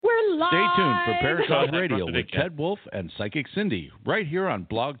Stay tuned for Paratalk Radio with Ted Wolf and Psychic Cindy, right here on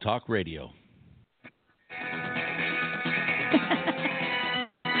Blog Talk Radio.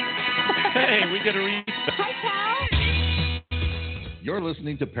 Hey, we got to read. Hi, pal. You're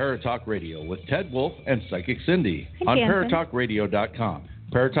listening to Paratalk Radio with Ted Wolf and Psychic Cindy on Jansen. Paratalkradio.com.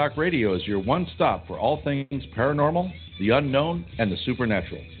 Paratalk Radio is your one stop for all things paranormal, the unknown, and the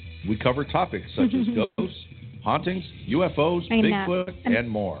supernatural. We cover topics such as ghosts, hauntings, UFOs, Bigfoot, and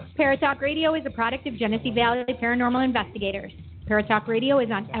more. Paratalk Radio is a product of Genesee Valley Paranormal Investigators. Paratalk Radio is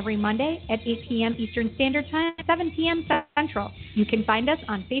on every Monday at 8 p.m. Eastern Standard Time, 7 p.m. Central. You can find us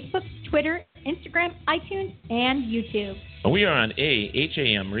on Facebook, Twitter, Instagram, iTunes, and YouTube. We are on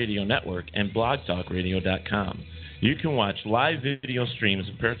AHAM Radio Network and blogtalkradio.com. You can watch live video streams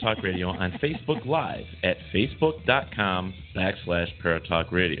of Paratalk Radio on Facebook Live at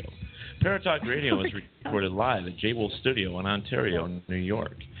facebook.com/Paratalk Radio. Paratalk Radio is recorded live at J. Wolf Studio in Ontario, New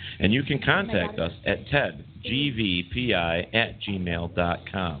York. And you can contact us at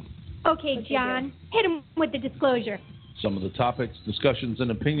tedgvpi@gmail.com. Okay, John, hit him with the disclosure. Some of the topics, discussions,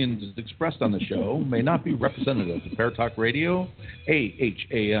 and opinions expressed on the show may not be representative of Paratalk Radio,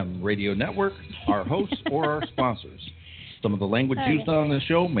 AHAM Radio Network, our hosts, or our sponsors. Some of the language used on the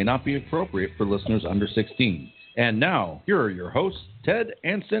show may not be appropriate for listeners under 16. And now, here are your hosts, Ted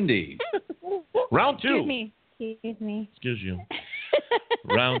and Cindy. Round two. Excuse me. Excuse you.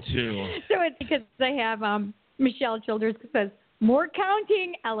 Round two. So it's because I have Michelle Childers who says, more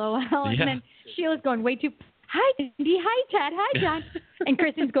counting, LOL. And then Sheila's going way too... Hi, Cindy. Hi, Ted. Hi, John. And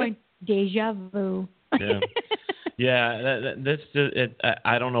Kristen's going, deja vu. I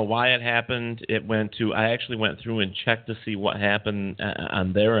don't know why it happened. I actually went through and checked to see what happened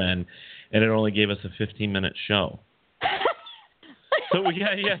on their end, and it only gave us a 15-minute show. So we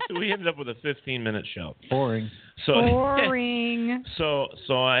ended up with a 15-minute show. Boring. Boring. So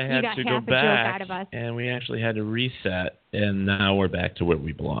I had to go back, and we actually had to reset, and now we're back to where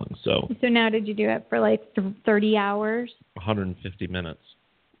we belong. So now did you do it for like 30 hours? 150 minutes.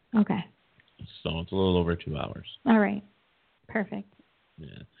 Okay. So it's a little over 2 hours. All right. Perfect.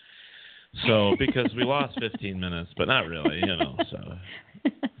 Yeah. So because we lost 15 minutes, but not really, so.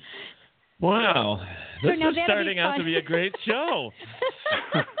 Wow, this is starting out to be a great show.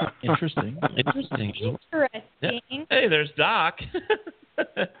 Interesting. Yeah. Hey, there's Doc.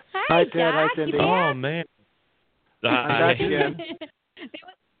 Hi, Ted. Hi, Cindy. Oh, man. I'm back again.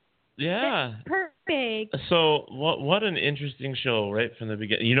 Yeah. Perfect. So what an interesting show right from the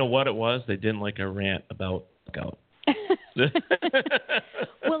beginning. You know what it was? They didn't like our rant about Scout.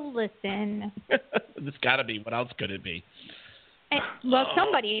 Well, listen. It's got to be. What else could it be? Well,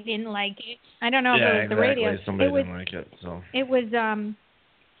 somebody didn't like it. I don't know if it was the radio. Somebody didn't like it. So it was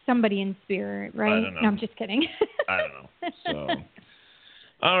somebody in spirit, right? I don't know. No, I'm just kidding. I don't know. So,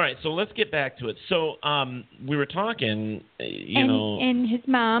 all right. So let's get back to it. So we were talking, and his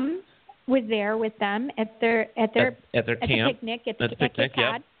mom was there with them at their camp, at the picnic, at the picnic.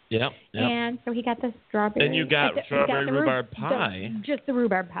 Yep. And so he got the strawberry. And you got strawberry rhubarb pie. Just the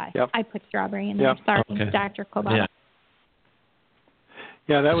rhubarb pie. Yep. I put strawberry in there. Sorry, Dr. Kolbaba. Yeah.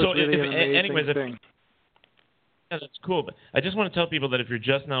 Yeah, that was really an amazing thing. Yeah, that's cool. But I just want to tell people that if you're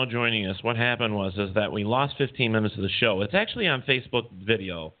just now joining us, what happened was that we lost 15 minutes of the show. It's actually on Facebook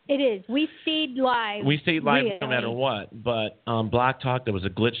video. It is. We stayed live. No matter what. But Block Talk, there was a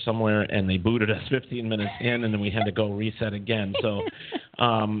glitch somewhere, and they booted us 15 minutes in, and then we had to go reset again. So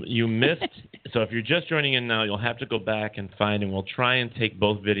you missed. So if you're just joining in now, you'll have to go back and find, and we'll try and take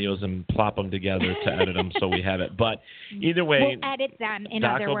both videos and plop them together to edit them so we have it. But either way, we'll edit them, in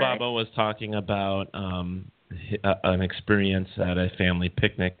Doc other words. Kolbaba was talking about an experience at a family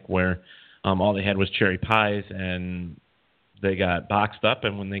picnic where all they had was cherry pies, and they got boxed up,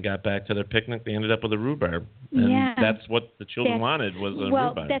 and when they got back to their picnic, they ended up with a rhubarb. And that's what the children wanted was a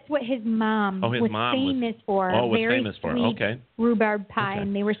rhubarb. Well, that's what his mom was famous for. Oh, was very famous for. Sweet Okay. Rhubarb pie,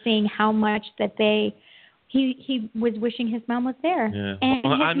 and they were saying how much that he was wishing his mom was there. Yeah. And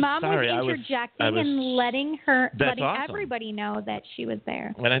well, his mom was interjecting and letting awesome. everybody know that she was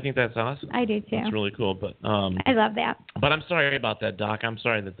there. And I think that's awesome. I do too. It's really cool. But I love that. But I'm sorry about that, Doc. I'm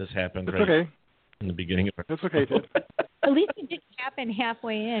sorry that this happened in the beginning of it. That's okay, Ted. At least it didn't happen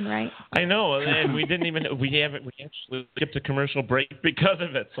halfway in, right? I know, and we actually skipped a commercial break because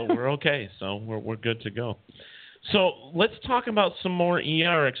of it, so we're okay. So we're good to go. So let's talk about some more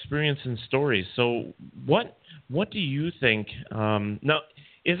ER experience and stories. So what do you think? Now,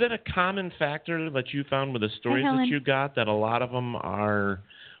 is it a common factor that you found with the stories that you got that a lot of them are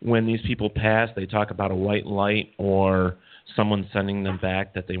when these people pass, they talk about a white light or someone sending them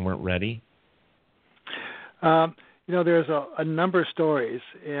back that they weren't ready? there's a number of stories,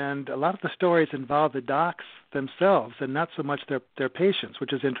 and a lot of the stories involve the docs themselves and not so much their patients,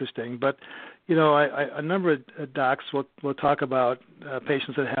 which is interesting. But, a number of docs will talk about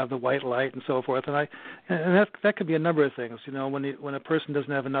patients that have the white light and so forth, and that could be a number of things. When a person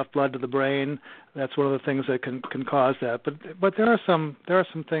doesn't have enough blood to the brain, that's one of the things that can cause that. But there are some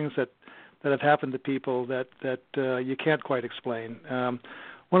things that have happened to people that you can't quite explain.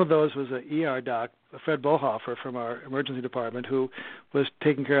 One of those was an ER doc, Fred Bohofer from our emergency department, who was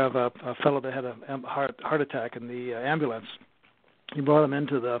taking care of a fellow that had a heart attack in the ambulance. He brought him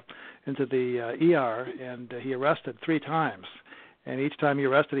into the ER, and he arrested 3 times. And each time he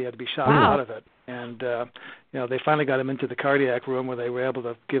arrested, he had to be shot out of it. And they finally got him into the cardiac room where they were able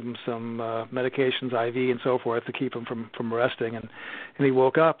to give him some medications, IV and so forth, to keep him from arresting. And he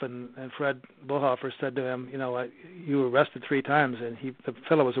woke up, and Fred Bohofer said to him, you were arrested 3 times, and the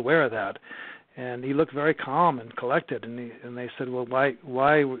fellow was aware of that. And he looked very calm and collected. And they said, well, why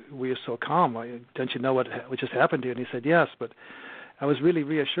were you so calm? Don't you know what just happened to you? And he said, yes, but I was really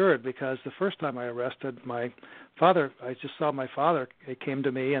reassured because the first time I arrested my father, I just saw my father. He came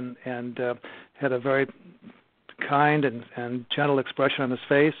to me and had a very kind and gentle expression on his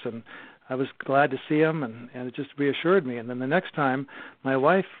face, and I was glad to see him, and it just reassured me. And then the next time, my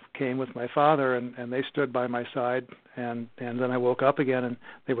wife came with my father, and they stood by my side, and then I woke up again, and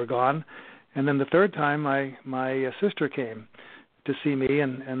they were gone. And then the third time, my sister came to see me,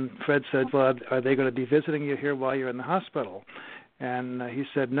 and Fred said, well, are they going to be visiting you here while you're in the hospital? And he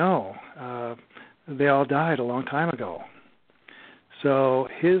said, no, they all died a long time ago. So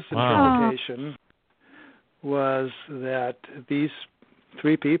his interpretation was that these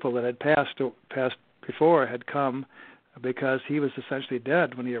 3 people that had passed before had come because he was essentially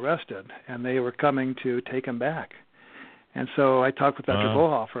dead when he arrested, and they were coming to take him back. And so I talked with Dr.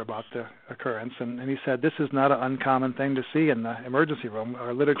 Bohofer about the occurrence, and he said this is not an uncommon thing to see in the emergency room.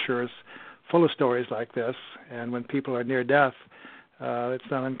 Our literature is full of stories like this, and when people are near death, it's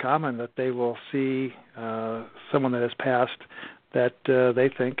not uncommon that they will see someone that has passed that they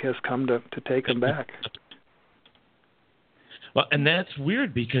think has come to take them back. Well, and that's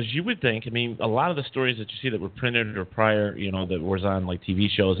weird because you would think, a lot of the stories that you see that were printed or prior, that was on like TV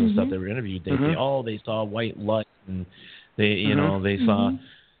shows and stuff that were interviewed, they say, they saw white light and they, they saw,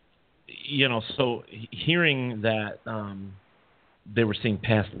 so hearing that they were seeing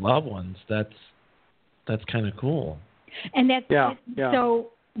past loved ones, that's kind of cool. And that's so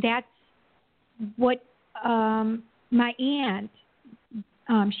that's what my aunt,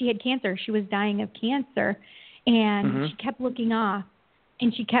 she had cancer. She was dying of cancer, and she kept looking off,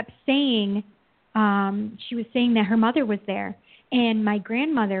 and she kept saying, she was saying that her mother was there, and my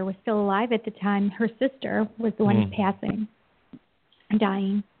grandmother was still alive at the time. Her sister was the one passing,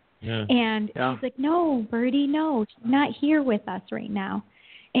 dying. Yeah. And she's like, no, Bertie, no, she's not here with us right now.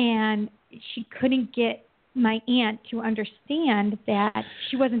 And she couldn't get my aunt to understand that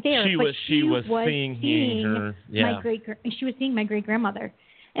she wasn't there. She was seeing her. Yeah. She was seeing my great grandmother,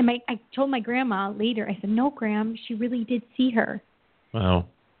 and I told my grandma later. I said, "No, Gram, she really did see her." Wow.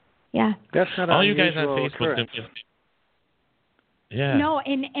 Yeah. That's not all you guys on Facebook. Yeah. No,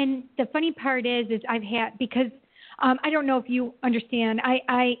 and the funny part is I've had because I don't know if you understand.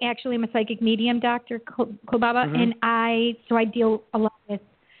 I actually am a psychic medium, Dr. Kolbaba, and I deal a lot with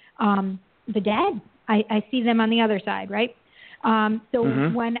the dead. I see them on the other side, right?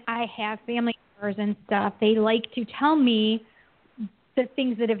 So when I have family members and stuff, they like to tell me the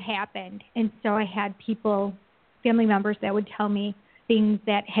things that have happened. And so I had family members that would tell me things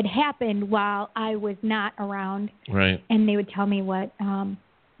that had happened while I was not around. Right. And they would tell me what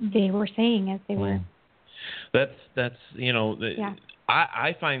they were saying as they were. That's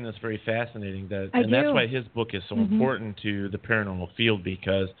I find this very fascinating, that's why his book is so important to the paranormal field,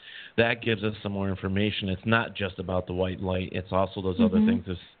 because that gives us some more information. It's not just about the white light. It's also those other things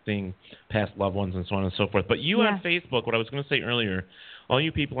of seeing past loved ones and so on and so forth. But you on Facebook, what I was going to say earlier, all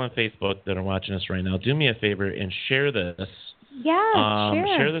you people on Facebook that are watching us right now, do me a favor and share this. Yeah,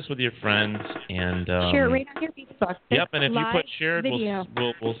 share this with your friends and share it right on your Facebook. Yep, and if you put shared,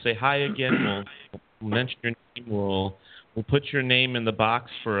 we'll say hi again. We'll mention your name. We'll put your name in the box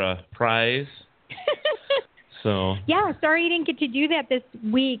for a prize. So. Yeah, sorry you didn't get to do that this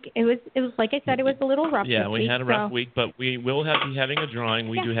week. It was like I said, it was a little rough. Yeah, we had a rough week, but we will be having a drawing.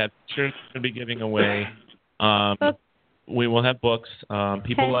 We do have shirts to be giving away. We will have books.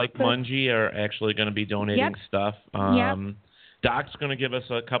 People like Mungie are actually going to be donating stuff. Doc's going to give us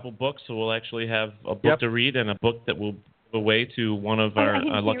a couple books, so we'll actually have a book to read and a book that will give away to one of our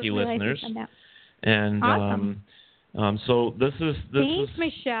lucky listeners. And awesome. So this Thanks, is.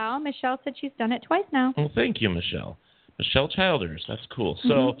 Michelle. Michelle said she's done it twice now. Well, thank you, Michelle. Michelle Childers, that's cool.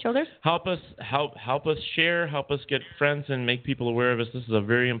 So Childers? help us share, help us get friends, and make people aware of us. This is a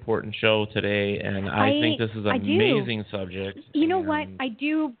very important show today, and I think this is an amazing subject. You know what? I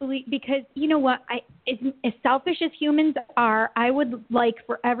do believe, because you know what? As selfish as humans are, I would like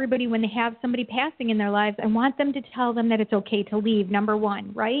for everybody, when they have somebody passing in their lives, I want them to tell them that it's okay to leave. Number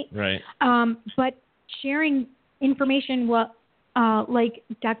one, right? Right. But sharing information, like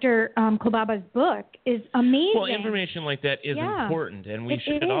Dr. Kolbaba's book, is amazing. Well, information like that is important, and we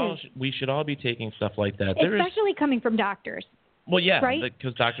should all be taking stuff like that. Especially coming from doctors. Well, yeah, right?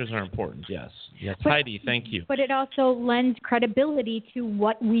 Because doctors are important. Yes. Heidi, thank you. But it also lends credibility to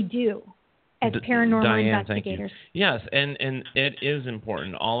what we do as paranormal Diane, investigators. thank you. Yes, and it is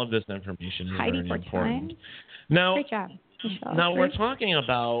important. All of this information is Heidi, very for important. time. Now, Great job, Michelle. Now we're talking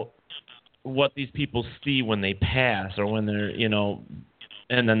about what these people see when they pass, or when they're,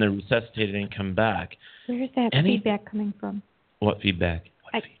 and then they're resuscitated and come back. Where's that feedback coming from? What feedback?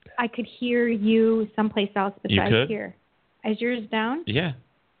 I could hear you someplace else besides here. Is yours down? Yeah.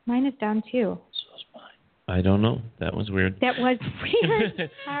 Mine is down too. So is mine. I don't know. That was weird. That was weird.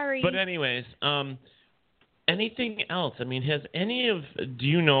 Sorry. But anyways, anything else? I mean, do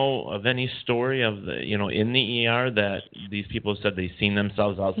you know of any story of the, in the ER that these people said they've seen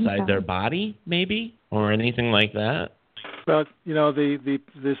themselves outside their body, maybe, or anything like that? Well,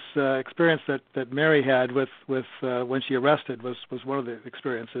 this experience that Mary had with when she arrested was one of the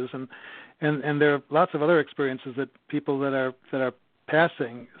experiences, and there are lots of other experiences that people that are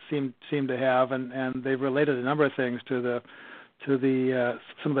passing seem to have, and they've related a number of things to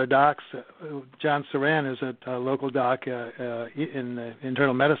some of their docs. John Saran is a local doc in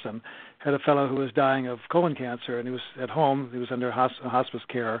internal medicine, had a fellow who was dying of colon cancer, and he was at home. He was under hospice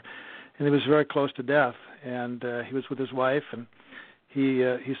care, and he was very close to death. And he was with his wife, and he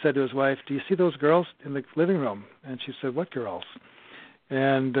said to his wife, "Do you see those girls in the living room?" And she said, "What girls?"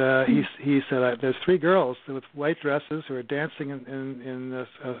 And he said, "There's 3 girls with white dresses who are dancing in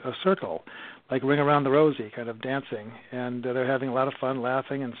a circle, like Ring Around the Rosie kind of dancing, and they're having a lot of fun,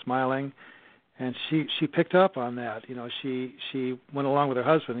 laughing and smiling." And she picked up on that. She went along with her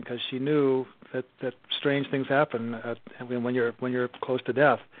husband because she knew that strange things happen when you're close to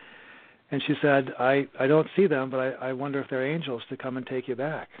death. And she said, I don't see them, but I wonder if they're angels to come and take you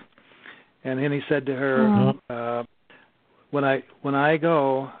back. And then he said to her, when I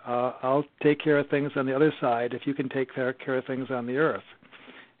go, I'll take care of things on the other side if you can take care of things on the earth.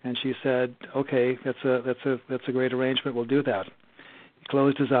 And she said, "Okay, that's a great arrangement. We'll do that." He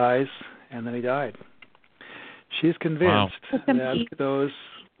closed his eyes, and then he died. She's convinced that those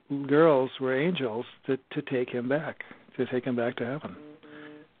girls were angels to take him back to heaven.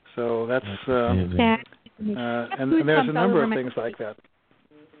 So that's and there's a number of things like that.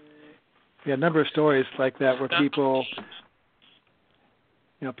 Yeah, a number of stories like that where people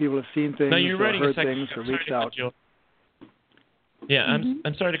have seen things, or heard things, or reached out. Yeah,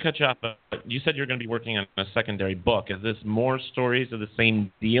 I'm sorry to cut you off, but you said you're going to be working on a secondary book. Is this more stories of the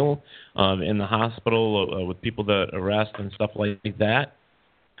same deal in the hospital with people that arrest and stuff like that?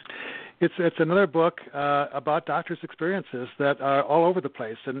 It's another book about doctors' experiences that are all over the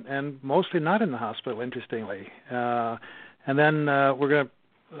place, and mostly not in the hospital, interestingly. And then we're going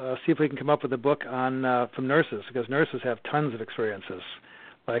to see if we can come up with a book on from nurses, because nurses have tons of experiences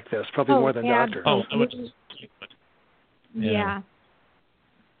like this, probably more than doctors. Yeah.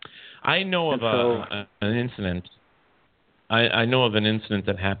 I know of an incident. I know of an incident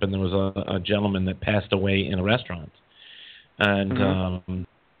that happened. There was a gentleman that passed away in a restaurant, and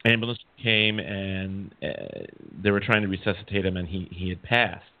ambulance came, and they were trying to resuscitate him, and he had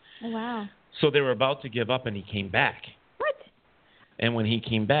passed. Oh, wow. So they were about to give up, and he came back. What? And when he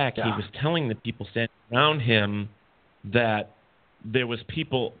came back, he was telling the people standing around him that there was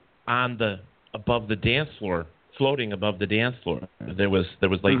people above the dance floor, floating above the dance floor. There was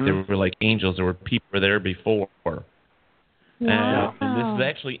like there were like angels. There were people there before. Wow. And this is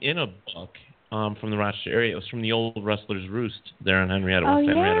actually in a book from the Rochester area. It was from the old Rustler's Roost there on Henrietta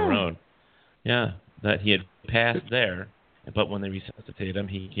Road. Yeah, that he had passed there, but when they resuscitated him,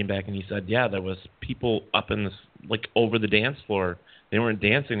 he came back and he said, "Yeah, there was people up in this, like over the dance floor. They weren't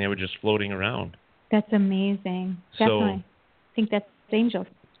dancing; they were just floating around." That's amazing. Definitely, I think that's angels.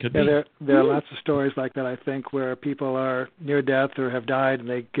 Could be. There are lots of stories like that, I think, where people are near death or have died and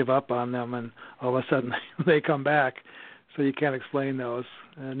they give up on them, and all of a sudden they come back. So you can't explain those.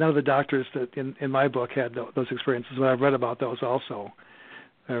 None of the doctors that in my book had those experiences, but I've read about those also.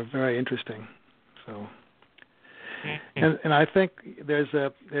 They're very interesting. So, And I think there's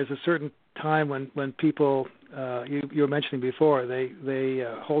a certain time when people you were mentioning before, they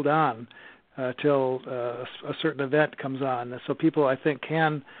hold on till a certain event comes on. So people, I think,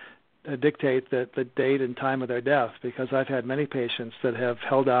 can dictate the date and time of their death, because I've had many patients that have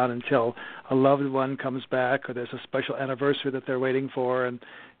held on until a loved one comes back, or there's a special anniversary that they're waiting for, and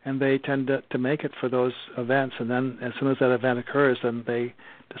they tend to make it for those events. And then as soon as that event occurs, then they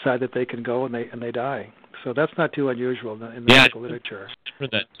decide that they can go, and they die. So that's not too unusual in the medical literature. I've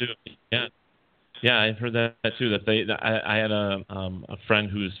heard that too. Yeah, I've heard that too. That I had a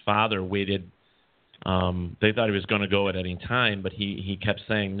friend whose father waited. They thought he was going to go at any time, but he kept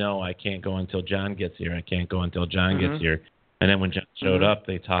saying, "No, I can't go until John gets here. I can't go until John gets here." And then when John showed up,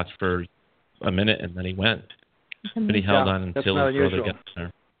 they talked for a minute, and then he went. But he held on until his brother got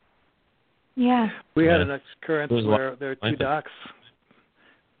there. Yeah. We had an occurrence where there are two docs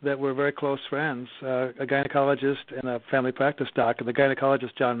that were very close friends, a gynecologist and a family practice doc. And the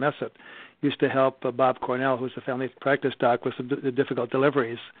gynecologist, John Messett, used to help Bob Cornell, who's the family practice doc, with some difficult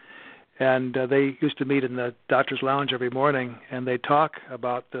deliveries. And they used to meet in the doctor's lounge every morning, and they'd talk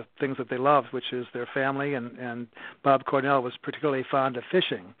about the things that they loved, which is their family. And Bob Cornell was particularly fond of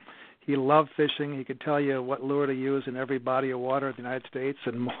fishing. He loved fishing. He could tell you what lure to use in every body of water in the United States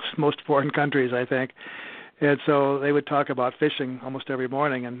and most foreign countries, I think. And so they would talk about fishing almost every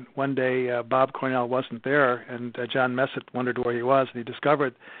morning. And one day Bob Cornell wasn't there, and John Messett wondered where he was, and he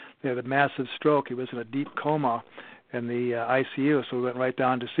discovered they had a massive stroke. He was in a deep coma in the ICU, so we went right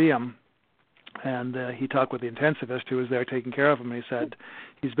down to see him. And he talked with the intensivist who was there taking care of him, and he said,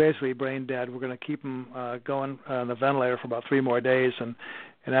 he's basically brain dead. We're going to keep him going on the ventilator for about 3 more days, and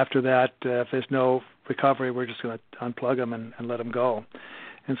after that, if there's no recovery, we're just going to unplug him and let him go.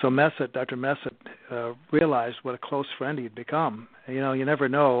 And so Dr. Messett realized what a close friend he'd become. You know, you never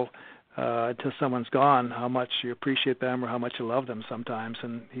know until someone's gone how much you appreciate them or how much you love them sometimes,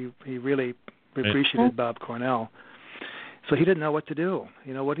 and he really appreciated Bob Cornell. So he didn't know what to do.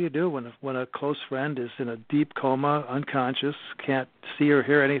 You know, what do you do when a close friend is in a deep coma, unconscious, can't see or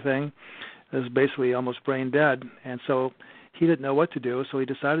hear anything, is basically almost brain dead? And so he didn't know what to do, so he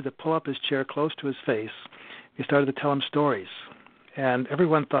decided to pull up his chair close to his face. He started to tell him stories, and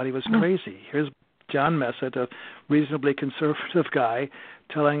everyone thought he was crazy. Here's John Messett, a reasonably conservative guy,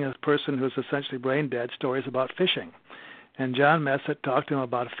 telling a person who's essentially brain dead stories about fishing. And John Messett talked to him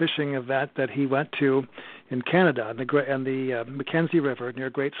about a fishing event that he went to in Canada, in the Mackenzie River near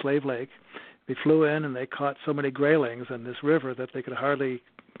Great Slave Lake. They flew in and they caught so many graylings in this river that they could hardly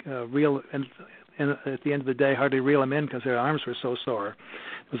reel, and at the end of the day, hardly reel them in because their arms were so sore.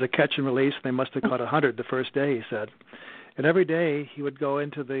 It was a catch and release. They must have caught 100 the first day, he said. And every day he would go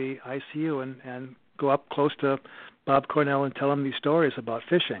into the ICU and go up close to Bob Cornell and tell him these stories about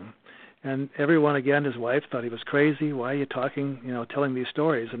fishing. And everyone, again, his wife, thought he was crazy. Why are you talking, telling these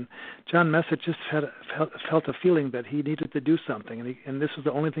stories? And John Messett just felt a feeling that he needed to do something. And this was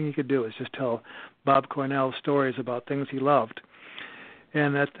the only thing he could do, is just tell Bob Cornell stories about things he loved.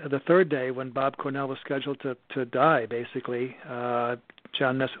 And at the third day, when Bob Cornell was scheduled to die, basically,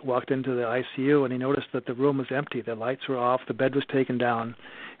 John Messett walked into the ICU, and he noticed that the room was empty. The lights were off. The bed was taken down,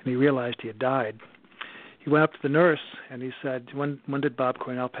 and he realized he had died. He went up to the nurse, and he said, when did Bob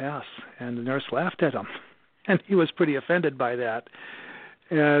Cornell pass? And the nurse laughed at him, and he was pretty offended by that.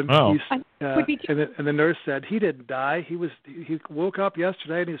 And and the nurse said, he didn't die. He woke up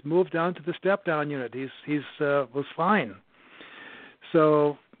yesterday, and he's moved down to the step-down unit. He's was fine.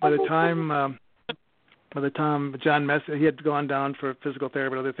 So by the time John Messett, he had gone down for physical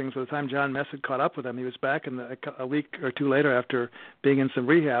therapy and other things. By the time John Messett caught up with him, he was back a week or two later after being in some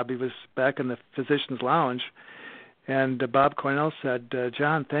rehab. He was back in the physician's lounge, and Bob Cornell said,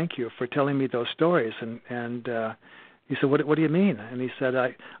 "John, thank you for telling me those stories." And he said, "What do you mean?" And he said,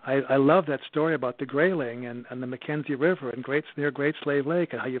 "I love that story about the grayling and the Mackenzie River and near Great Slave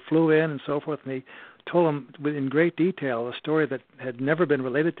Lake and how you flew in and so forth." And he told him in great detail a story that had never been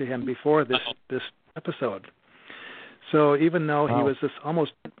related to him before this episode. So even though he was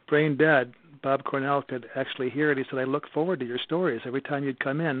almost brain dead, Bob Cornell could actually hear it. He said, "I look forward to your stories. Every time you'd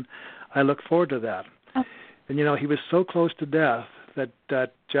come in, I look forward to that." And, he was so close to death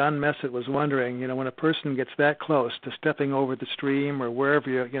that John Messett was wondering, when a person gets that close to stepping over the stream or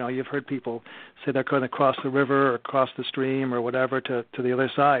wherever, you've heard people say they're going to cross the river or cross the stream or whatever to the other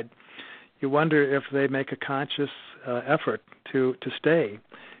side. You wonder if they make a conscious effort to stay.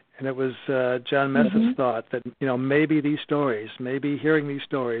 And it was John Messett's thought that, maybe these stories, maybe hearing these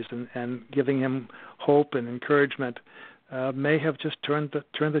stories and giving him hope and encouragement may have just turned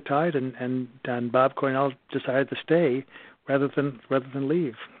the tide, and Bob Cornell decided to stay rather than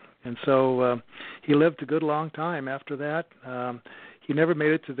leave. And so he lived a good long time after that. He never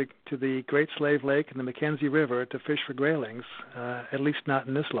made it to the Great Slave Lake and the Mackenzie River to fish for graylings, at least not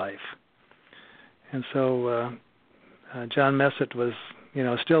in this life. And so John Messett was,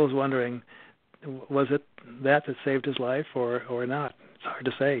 still was wondering, was it that saved his life or not? It's hard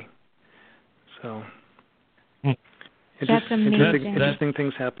to say. So that's amazing. Interesting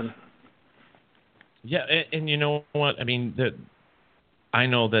things happen. Yeah, and you know what? I mean, I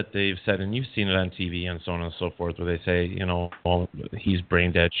know that they've said, and you've seen it on TV and so on and so forth, where they say, well, he's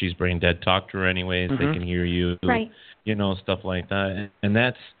brain dead, she's brain dead. Talk to her anyways. Mm-hmm. They can hear you. Right. Stuff like that. And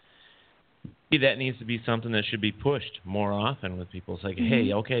that needs to be something that should be pushed more often with people. It's like,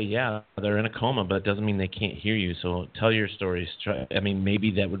 hey, okay, yeah, they're in a coma, but it doesn't mean they can't hear you. So tell your stories.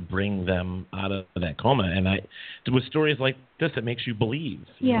 Maybe that would bring them out of that coma. And with stories like this, it makes you believe.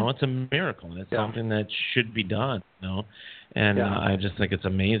 Yeah. It's a miracle. It's something that should be done. And I just think it's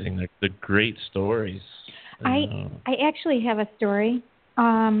amazing. They're great stories. I actually have a story.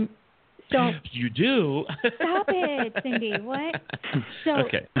 So you do? Stop it, Cindy. What? So,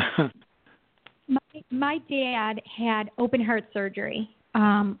 okay. My dad had open heart surgery.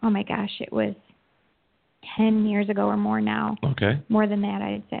 Oh my gosh, it was 10 years ago or more now. Okay. More than that,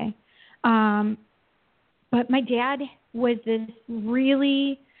 I'd say. But my dad was this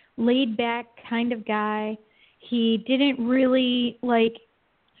really laid back kind of guy. He didn't really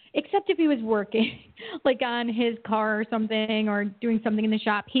except if he was working, on his car or something, or doing something in the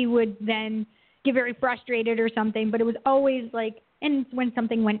shop, he would then get very frustrated or something. But it was always and when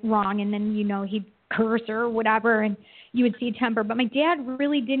something went wrong, and then, he'd curse or whatever, and you would see a temper. But my dad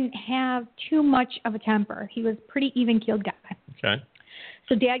really didn't have too much of a temper. He was a pretty even-keeled guy. Okay.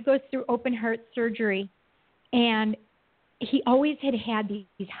 So Dad goes through open heart surgery, and he always had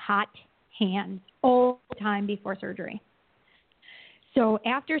these hot hands all the time before surgery. So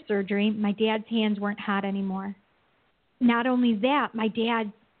after surgery, my dad's hands weren't hot anymore. Not only that, my dad's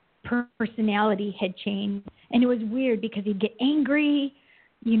personality had changed. And it was weird because he'd get angry,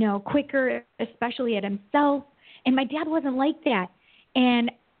 quicker, especially at himself. And my dad wasn't like that. And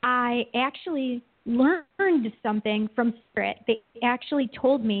I actually learned something from Spirit. They actually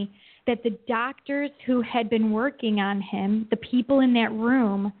told me that the doctors who had been working on him, the people in that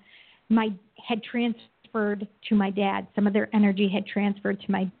room, had transferred to my dad. Some of their energy had transferred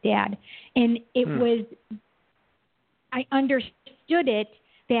to my dad. And it was, I understood it,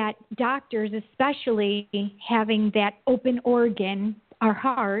 that doctors, especially having that open organ, our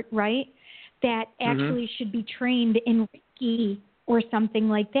heart, right, that actually should be trained in Reiki or something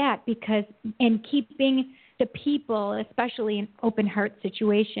like that, and keeping the people, especially in open heart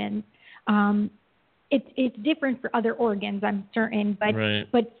situations, it's different for other organs, I'm certain,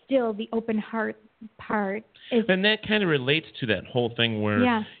 but still the open heart part is. And that kind of relates to that whole thing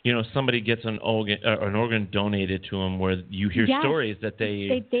where somebody gets an organ donated to them, where you hear stories that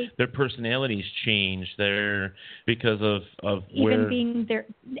their personalities change because of even being there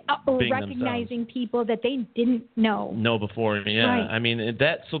or recognizing themselves. People that they didn't know before. Yeah, right. I mean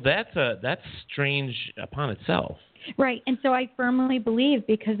that's strange upon itself. Right, and so I firmly believe,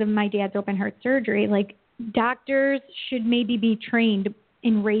 because of my dad's open heart surgery, doctors should maybe be trained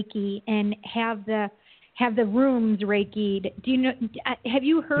in Reiki and have the rooms Reiki'd. Do you know? Have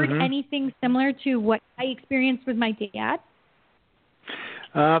you heard anything similar to what I experienced with my dad?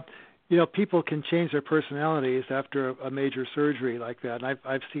 People can change their personalities after a major surgery like that. And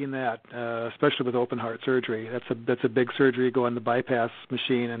I've seen that, especially with open heart surgery. That's a big surgery. You go on the bypass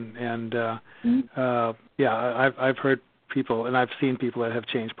machine, and I've heard people, and I've seen people that have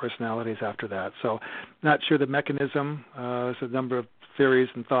changed personalities after that. So, not sure the mechanism. There's a number of theories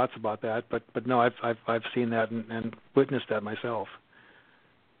and thoughts about that, but no, I've seen that and witnessed that myself.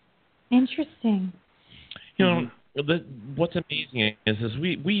 Interesting. What's amazing is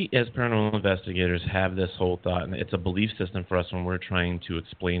we as paranormal investigators have this whole thought, and it's a belief system for us when we're trying to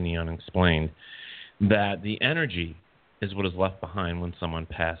explain the unexplained, that the energy is what is left behind when someone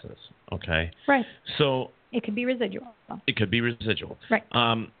passes. Okay. Right. So it could be residual. It could be residual. Right.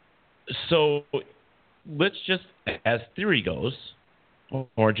 So let's just, as theory goes,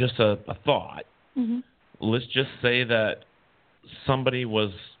 or just a thought, let's just say that somebody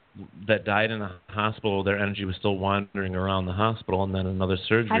that died in a hospital, their energy was still wandering around the hospital, and then another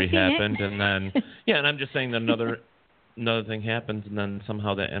surgery happened, and then and I'm just saying that another thing happens, and then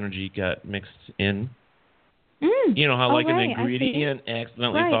somehow that energy got mixed in. You know how an ingredient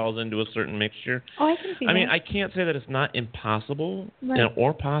accidentally falls into a certain mixture? Oh, I can see that. I mean, I can't say that it's not impossible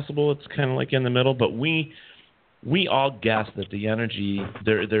or possible. It's kind of in the middle, but we all guess that the energy,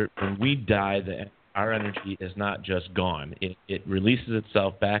 when we die, the our energy is not just gone. It releases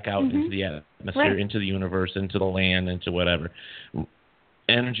itself back out into the atmosphere, into the universe, into the land, into whatever.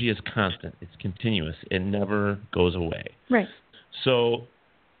 Energy is constant. It's continuous. It never goes away. Right. So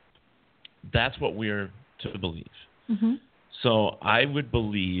that's what we're to believe. Mm-hmm. So I would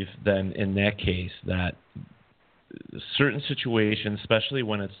believe then in that case that certain situations, especially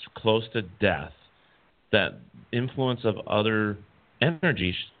when it's close to death, that influence of other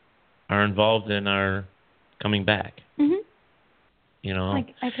energies are involved in our coming back. Mm-hmm. You know,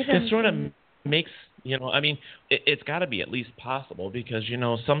 it sort of makes, you know, I mean, it's got to be at least possible because, you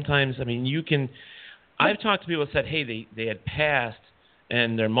know, sometimes, I mean, you can, I've talked to people that said, hey, they had passed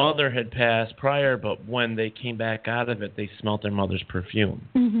and their mother had passed prior, but when they came back out of it, they smelt their mother's perfume.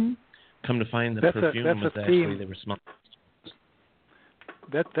 Mm-hmm. Come to find the perfume was actually, they were smelling.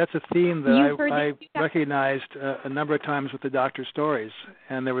 That's a theme that I recognized a number of times with the doctor's stories,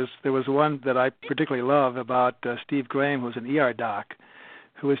 and there was one that I particularly love about Steve Graham, who was an ER doc,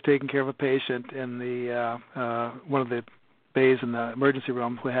 who was taking care of a patient in the one of the bays in the emergency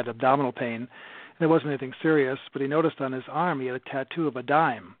room who had abdominal pain. And it wasn't anything serious, but he noticed on his arm he had a tattoo of a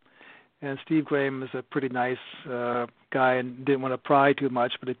dime. And Steve Graham is a pretty nice guy and didn't want to pry too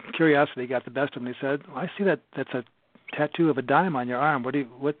much, but curiosity got the best of him. He said, well, "I see that's a tattoo of a dime on your arm.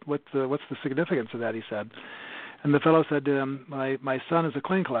 What's the significance of that?" he said. And the fellow said to him, my son is a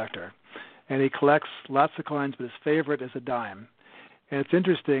coin collector, and he collects lots of coins, but his favorite is a dime. And it's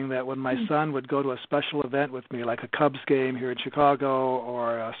interesting that when my son would go to a special event with me, like a Cubs game here in Chicago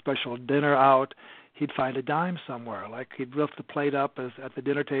or a special dinner out, he'd find a dime somewhere. Like he'd lift the plate up at the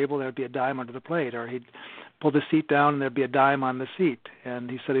dinner table, there'd be a dime under the plate, or he'd pull the seat down and there'd be a dime on the seat. And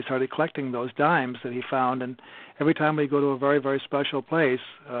he said he started collecting those dimes that he found, and every time we'd go to a very, very special place,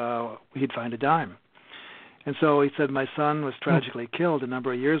 he'd find a dime. And so he said my son was tragically killed a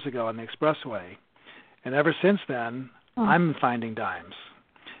number of years ago on the expressway. And ever since then, I'm finding dimes.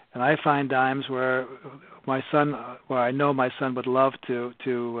 And I find dimes where I know my son would love to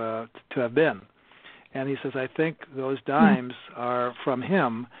have been. And he says, I think those dimes are from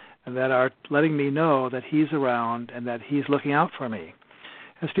him and that are letting me know that he's around and that he's looking out for me.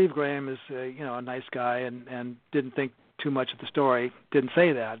 And Steve Graham is, a nice guy and didn't think too much of the story, didn't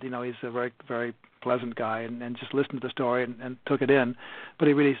say that. You know, he's a very, very pleasant guy and just listened to the story and took it in. But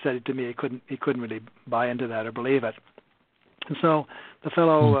he really said it to me. He couldn't really buy into that or believe it. And so the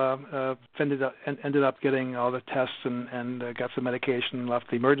fellow ended up getting all the tests and got some medication and left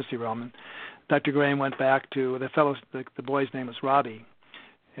the emergency room. And Dr. Graham went back to the boy's name was Robbie,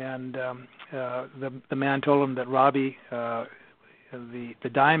 and the man told him that Robbie, the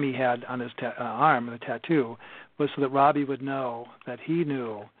dime he had on his arm, the tattoo, was so that Robbie would know that he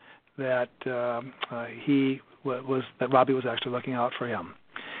knew that that Robbie was actually looking out for him.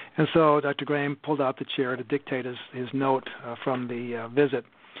 And so Dr. Graham pulled out the chair to dictate his note from the visit,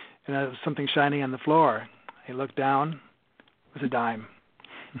 and there was something shining on the floor. He looked down. It was a dime.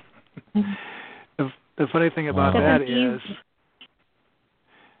 The funny thing about that is,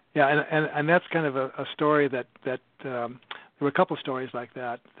 and that's kind of a story that there were a couple stories like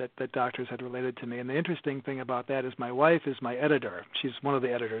that doctors had related to me. And the interesting thing about that is my wife is my editor. She's one of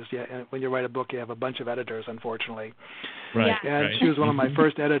the editors. Yeah, and when you write a book, you have a bunch of editors, unfortunately. Right. Yeah. Right. And she was one of my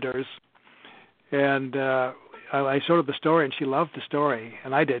first editors. And I showed her the story, and she loved the story,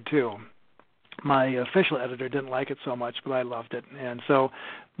 and I did too. My official editor didn't like it so much, but I loved it. And so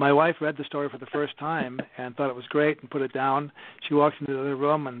my wife read the story for the first time and thought it was great and put it down. She walked into the other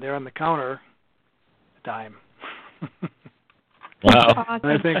room, and there on the counter, a dime. Wow. Awesome.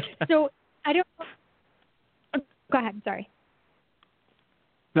 I think, so I don't. Go ahead. Sorry.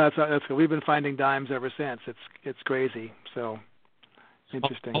 No, that's good. We've been finding dimes ever since. It's crazy. So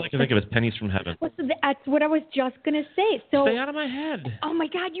interesting. All I can think of is pennies from heaven. Well, so that's what I was just gonna say. So stay out of my head. Oh my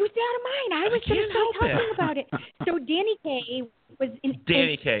God, you stay out of mine. I was going to start talking about it. So Danny Kaye was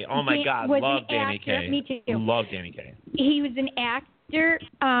Danny Kaye. Oh my God, love Danny Kaye. Me too. Love Danny Kaye. He was an actor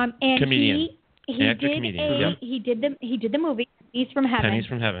and comedian. He did the movie Pennies from Heaven. Pennies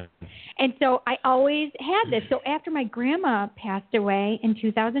from Heaven. And so I always had this. So after my grandma passed away in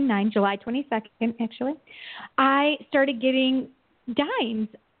 2009, July 22nd, actually, I started getting dimes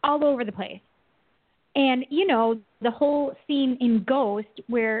all over the place. And, the whole scene in Ghost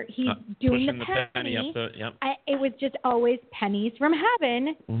where he's doing the penny, it was just always pennies from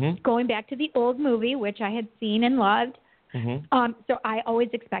heaven, going back to the old movie, which I had seen and loved. So I always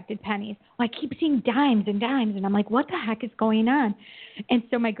expected pennies. Well, I keep seeing dimes and dimes, and I'm like, what the heck is going on? And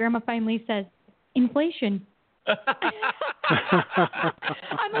so my grandma finally says, inflation. I'm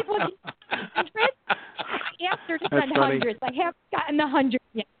like, well, I asked her to send hundreds. I haven't gotten the hundreds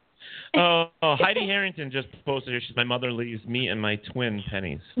yet. Oh, Heidi Harrington just posted here. She's my mother leaves me and my twin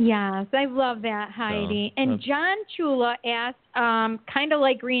pennies. Yes, I love that, Heidi. So, and John Chula asked, kind of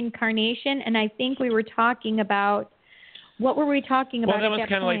like reincarnation, and I think we were talking about, what were we talking about? Well, that was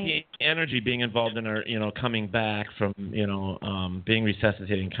kind of like point? the energy being involved in our, coming back from, being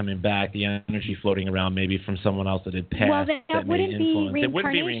resuscitated and coming back, the energy floating around maybe from someone else that had passed. Well, that wouldn't be influence. reincarnation. It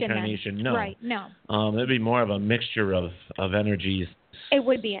wouldn't be reincarnation, then. no. Right, no. It'd be more of a mixture of energies. It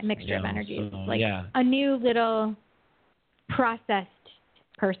would be a mixture of energies, so, like a new little processed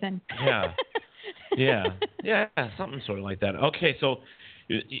person. Yeah, something sort of like that. Okay, so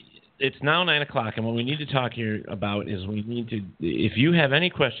it's now 9:00, and what we need to talk here about is if you have any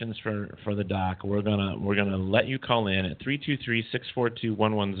questions for the doc, we're gonna let you call in at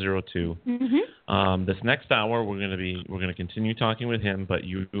 323-642-1102. Mm-hmm. This next hour we're gonna continue talking with him, but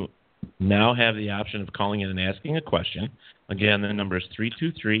you now have the option of calling in and asking a question. Again, the number is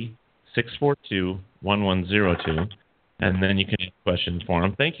 323-642-1102. And then you can ask questions for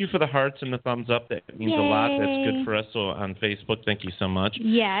him. Thank you for the hearts and the thumbs up. That means a lot. That's good for us. So on Facebook, thank you so much.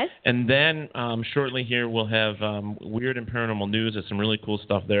 Yes. And then shortly here we'll have Weird and Paranormal News. There's some really cool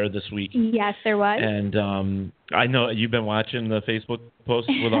stuff there this week. Yes, there was. And I know you've been watching the Facebook posts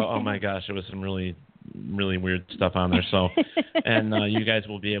with oh my gosh, there was some really weird stuff on there. So, and you guys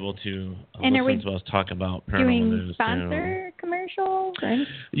will be able to listen to us talk about paranormal news. Sponsor commercials?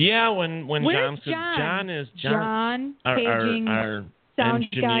 Yeah, when Where's John is John, paging our sound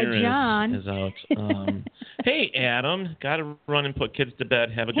guy engineer John is out. Hey, Adam, got to run and put kids to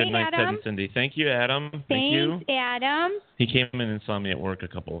bed. Have a good night, Adam. Ted and Cindy. Thank you, Adam. Thank you, Adam. He came in and saw me at work a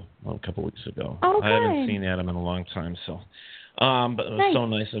couple weeks ago. Oh, I haven't seen Adam in a long time, so. But it was so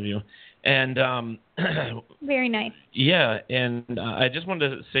nice of you. And very nice. Yeah, and I just wanted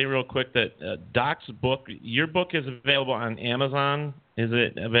to say real quick that Doc's book, your book is available on Amazon. Is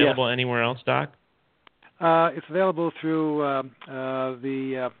it available anywhere else, Doc? It's available through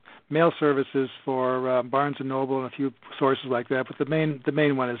the mail services for Barnes and Noble and a few sources like that. But the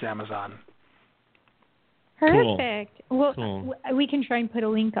main one is Amazon. Perfect. Cool. Well, cool. We can try and put a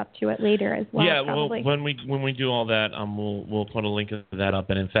link up to it later as well. Yeah, probably. well, when we do all that, we'll put a link to that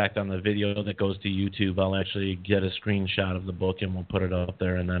up. And in fact, on the video that goes to YouTube, I'll actually get a screenshot of the book and we'll put it up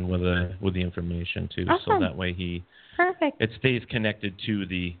there, and then with the information too, awesome. So that way Perfect. It stays connected to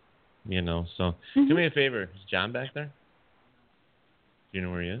the, So do me a favor, is John back there? Do you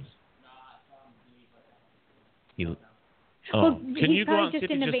know where he is? Can you go out and see if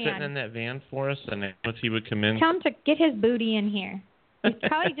he's just sitting in that van for us, and if he would come in? Tell him to get his booty in here. He's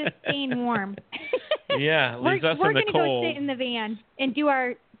probably just staying warm. Yeah, leaves us in the cold. We're gonna go sit in the van and do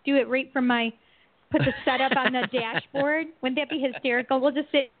it right from put the setup on the dashboard. Wouldn't that be hysterical? We'll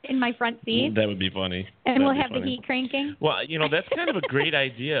just sit in my front seat. That would be funny. And we'll have the heat cranking. Well, that's kind of a great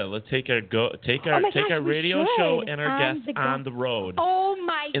idea. Let's take our radio show and our guests on the road. Oh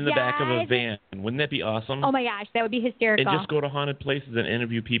my god! In the back of a van. Wouldn't that be awesome? Oh my gosh, that would be hysterical. And just go to haunted places and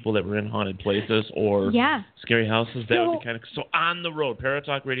interview people that were in haunted places or scary houses. That would be kind of on the road.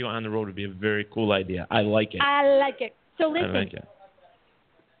 Paratalk Radio on the road would be a very cool idea. I like it. So listen. I like it.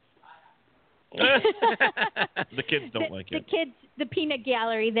 The kids don't like it. The kids, the peanut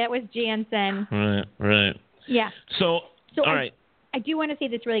gallery, that was Jansen. Right. Yeah. So all right. I do want to say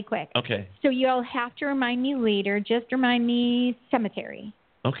this really quick. Okay. So you'll have to remind me later. Just remind me cemetery.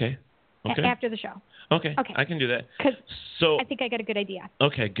 Okay. After the show. Okay. I can do that. So I think I got a good idea.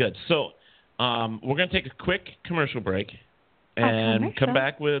 Okay, good. So we're going to take a quick commercial break. And come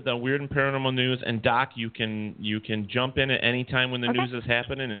back with Weird and Paranormal News. And Doc, you can jump in at any time when the news is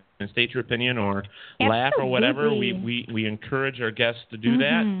happening and state your opinion or laugh or whatever. We encourage our guests to do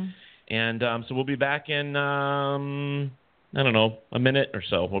that. And so we'll be back in I don't know, a minute or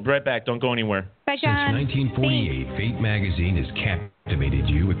so. We'll be right back. Don't go anywhere. Bye, John. Since 1948, Fate magazine has captivated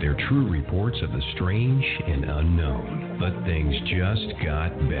you with their true reports of the strange and unknown. But things just got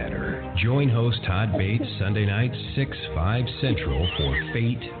better. Join host Todd Bates Sunday nights 6/5 Central for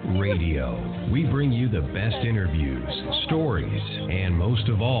Fate Radio. We bring you the best interviews, stories, and most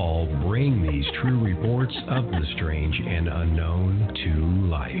of all, bring these true reports of the strange and unknown to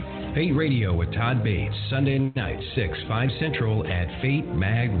life. Fate Radio with Todd Bates Sunday nights 6/5 Central at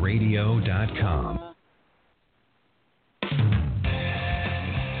FateMagRadio.com.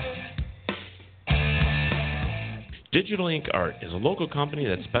 Digital Ink Art is a local company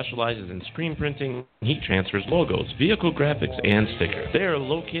that specializes in screen printing, heat transfers, logos, vehicle graphics, and stickers. They are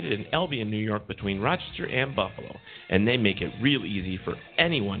located in Albion, New York, between Rochester and Buffalo, and they make it real easy for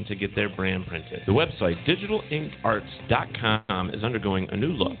anyone to get their brand printed. The website, digitalinkarts.com, is undergoing a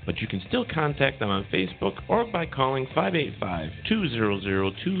new look, but you can still contact them on Facebook or by calling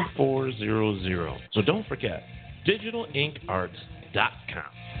 585-200-2400. So don't forget, digitalinkarts.com.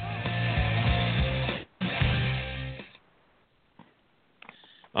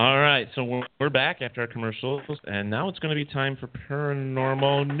 All right, so we're back after our commercials, and now it's going to be time for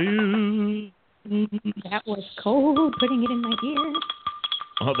paranormal news. That was cold, putting it in my ear.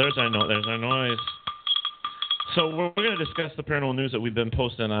 Oh, there's our noise. So we're going to discuss the paranormal news that we've been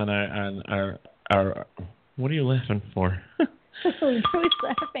posting on our what are you laughing for? Who's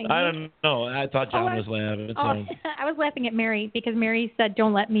laughing? I don't know. I thought John was laughing. I was laughing at Mary because Mary said,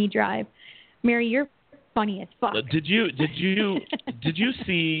 "Don't let me drive." Mary, you're funny as fuck. Did you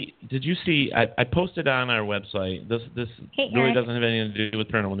see? I posted on our website. This really doesn't have anything to do with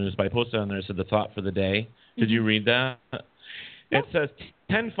paranormal news, but I posted on there. It said the thought for the day. Did you read that? It says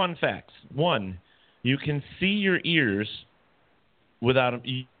 10 fun facts. 1, you can see your ears without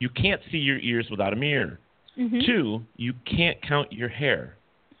you can't see your ears without a mirror. 2, you can't count your hair.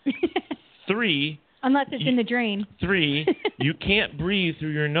 3, unless it's in the drain. 3, you can't breathe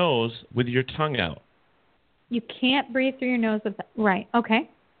through your nose with your tongue out. You can't breathe through your nose with right. Okay.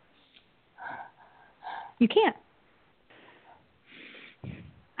 You can't.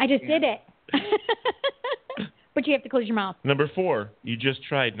 I just did it. But you have to close your mouth. Number 4, you just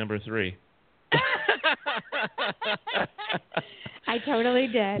tried number 3. I totally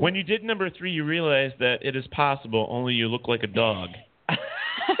did. When you did number 3, you realized that it is possible, only you look like a dog.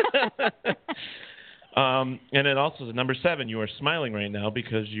 And it also says number 7, you are smiling right now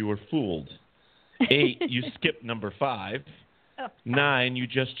because you were fooled. 8, you skipped number 5. 9, you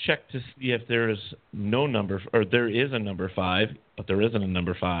just check to see if there is no number, or there is a number 5, but there isn't a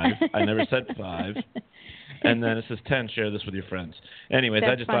number 5. I never said 5. And then it says 10, share this with your friends. Anyways,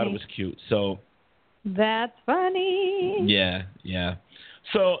 I just thought it was cute. So that's funny. Yeah.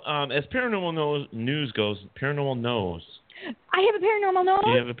 So as paranormal news goes, paranormal nose. I have a paranormal nose.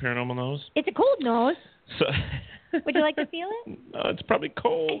 You have a paranormal nose? It's a cold nose. So. Would you like to feel it? No, it's probably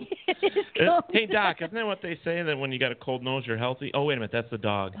cold. It is cold. Hey, Doc, isn't that what they say, that when you got a cold nose, you're healthy? Oh, wait a minute, that's the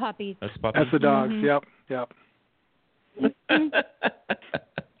dog. Puppies. That's puppies. That's the dogs. Yep.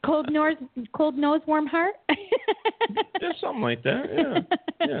 Cold nose, warm heart. Yeah, something like that.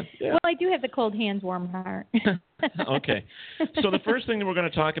 Yeah. Well, I do have the cold hands, warm heart. Okay. So the first thing that we're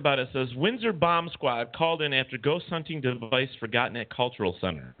going to talk about, it says Windsor Bomb Squad called in after ghost hunting device forgotten at Cultural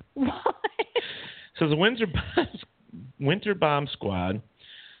Center. What? So the Winter Bomb Squad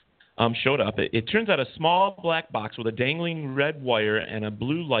showed up. It turns out a small black box with a dangling red wire and a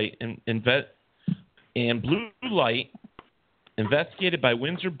blue light investigated by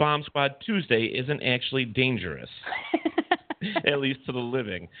Windsor Bomb Squad Tuesday isn't actually dangerous, at least to the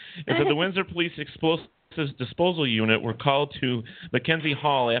living. And so the Windsor Police Explosives Disposal Unit were called to Mackenzie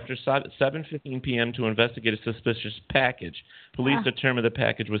Hall after 7:15 p.m. to investigate a suspicious package. Police determined the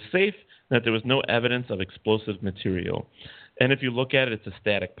package was safe and that there was no evidence of explosive material. And if you look at it, it's a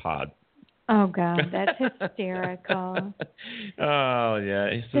static pod. Oh, God, that's hysterical. Oh, yeah.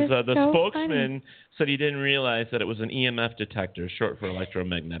 He says the spokesman said he didn't realize that it was an EMF detector, short for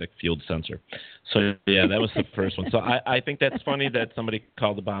electromagnetic field sensor. So, yeah, that was the first one. So I think that's funny that somebody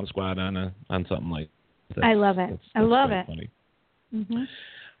called the bomb squad on something like that. I love it. I love it. Funny. Mm-hmm.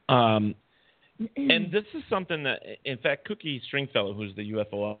 And this is something that, in fact, Cookie Stringfellow, who's the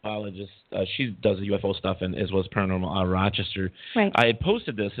UFOologist, she does the UFO stuff and as well as Paranormal Rochester. Right. I had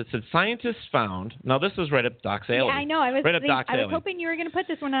posted this. It said scientists found. Now this is right up Doc's alley. Yeah, I know. I was hoping you were going to put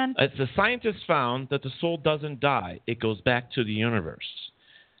this one on. It's the scientists found that the soul doesn't die; it goes back to the universe.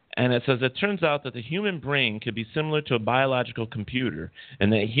 And it says it turns out that the human brain could be similar to a biological computer,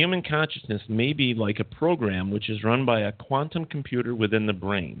 and that human consciousness may be like a program which is run by a quantum computer within the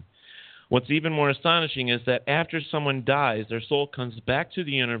brain. What's even more astonishing is that after someone dies, their soul comes back to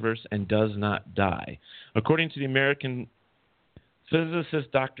the universe and does not die. According to the American physicist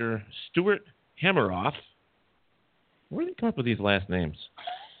Dr. Stuart Hameroff, where do they come up with these last names?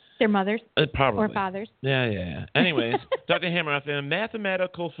 Their mothers probably. Or fathers. Yeah. Anyways, Dr. Hameroff and a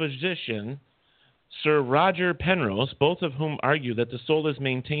mathematical physician, Sir Roger Penrose, both of whom argue that the soul is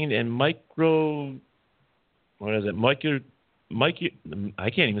maintained in I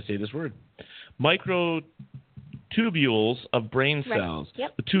can't even say this word. Microtubules of brain cells. Right.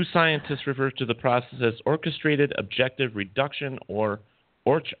 Yep. The two scientists refer to the process as orchestrated objective reduction, or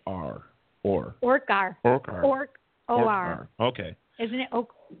ORCR. ORCR. O-R. Okay. Isn't it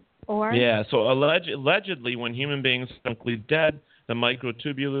O-R? Yeah, so allegedly when human beings are clinically dead, the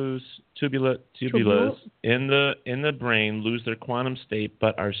microtubules in the brain lose their quantum state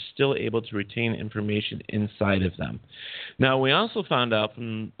but are still able to retain information inside of them. Now, we also found out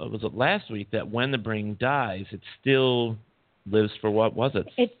from, was it last week, that when the brain dies, it still lives for, what was it?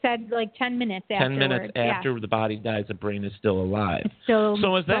 It said like 10 minutes after. 10 minutes after the body dies, the brain is still alive. It's still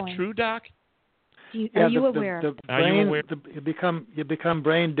so is that going. true, Doc? Are you aware? Are you aware? You become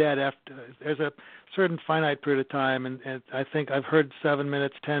brain dead after there's a certain finite period of time, and I think I've heard 7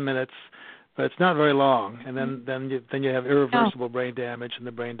 minutes, 10 minutes, but it's not very long. And then you have irreversible brain damage, and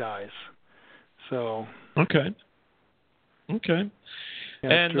the brain dies. So. Okay. Yeah,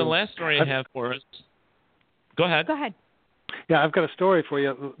 and the last story I have for us. Go ahead. Go ahead. Yeah, I've got a story for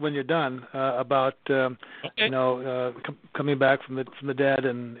you when you're done about coming back from the dead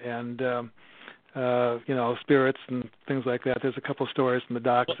and spirits and things like that. There's a couple stories from the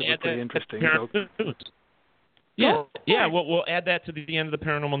docs that were pretty interesting. Yeah. We'll add that to the end of the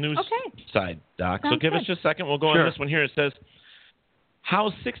paranormal news side, Doc. So give us just a second. We'll go on this one here. It says, how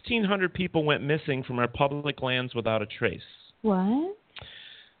 1,600 people went missing from our public lands without a trace. What?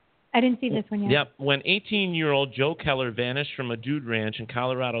 I didn't see this one yet. Yep. When 18-year-old Joe Keller vanished from a dude ranch in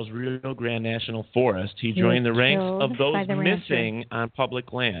Colorado's Rio Grande National Forest, he joined the ranks of those missing on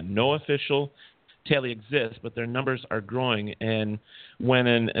public land. No official tally exists, but their numbers are growing. And when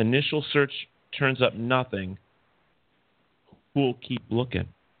an initial search turns up nothing, who'll keep looking?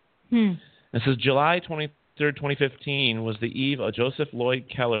 This is July 23rd, 2015 was the eve of Joseph Lloyd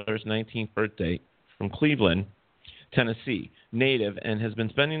Keller's 19th birthday, from Cleveland, Tennessee, native, and has been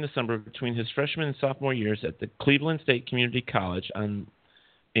spending the summer between his freshman and sophomore years at the Cleveland State Community College on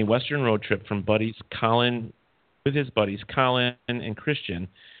a Western road trip with his buddies Colin and Christian,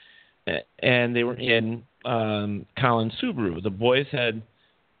 and they were in Colin's Subaru. The boys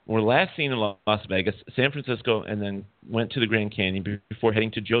were last seen in Las Vegas, San Francisco, and then went to the Grand Canyon before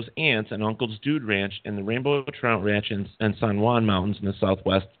heading to Joe's aunt's and uncle's Dude Ranch and the Rainbow Trout Ranch in San Juan Mountains in the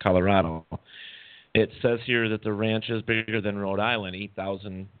southwest Colorado. It says here that the ranch is bigger than Rhode Island,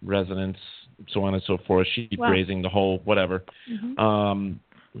 8,000 residents, so on and so forth, sheep raising, the whole whatever.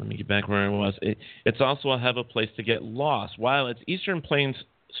 Let me get back where I was. It's also a hell of a place to get lost. While its eastern plains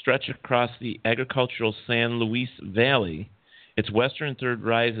stretch across the agricultural San Luis Valley, its western third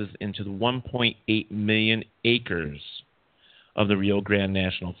rises into the 1.8 million acres of the Rio Grande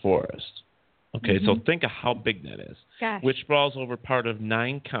National Forest. Okay, so think of how big that is, which sprawls over part of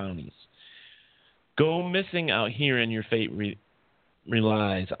 9 counties. Go missing out here and your fate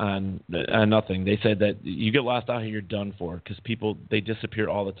relies on nothing. They said that you get lost out here, you're done for, because people, they disappear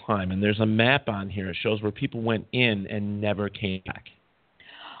all the time. And there's a map on here. It shows where people went in and never came back.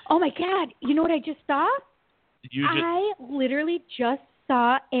 Oh, my God. You know what I just saw? I literally just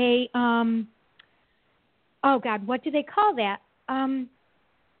saw a, oh, God, what do they call that?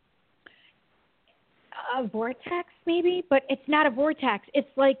 A vortex, maybe? But it's not a vortex. It's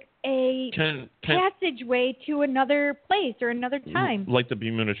like a passageway to another place or another time. Like the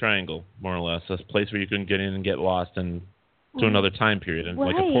Bermuda Triangle, more or less. A place where you can get in and get lost and to another time period, and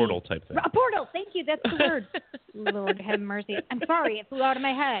like a portal type thing. A portal, thank you. That's the word. Lord have mercy. I'm sorry, it flew out of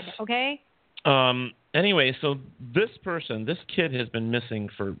my head, okay? Anyway, so this kid has been missing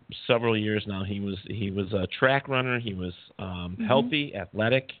for several years now. He was a track runner. He was healthy,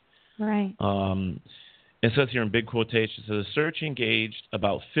 athletic. Right. It says here in big quotations, the search engaged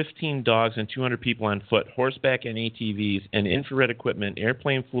about 15 dogs and 200 people on foot, horseback and ATVs, and infrared equipment.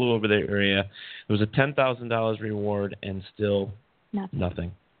 Airplane flew over the area. It was a $10,000 reward, and still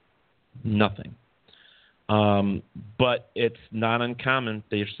nothing. But it's not uncommon.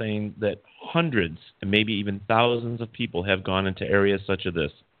 They're saying that hundreds and maybe even thousands of people have gone into areas such as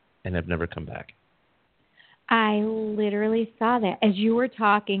this and have never come back. I literally saw that. As you were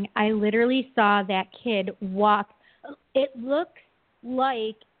talking, I literally saw that kid walk. It looks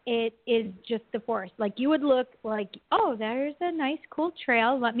like it is just the forest. Like you would look like, oh, there's a nice, cool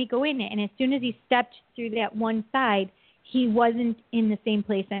trail. Let me go in it. And as soon as he stepped through that one side, he wasn't in the same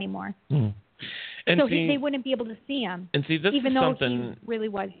place anymore. And so they wouldn't be able to see him. And see, this even is though something, he really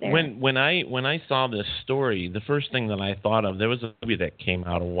was there. When I saw this story, the first thing that I thought of, there was a movie that came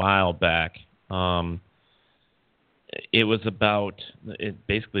out a while back. It was about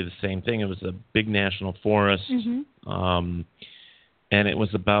basically the same thing. It was a big national forest, and it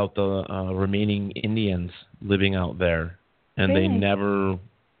was about the remaining Indians living out there, and they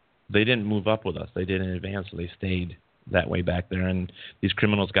didn't move up with us. They didn't advance, so they stayed that way back there. And these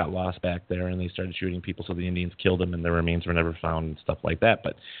criminals got lost back there, and they started shooting people, so the Indians killed them, and their remains were never found and stuff like that.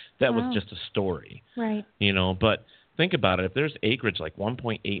 But that was just a story, right? But think about it. If there's acreage, like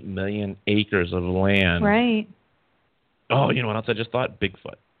 1.8 million acres of land. Right. Oh, you know what else I just thought?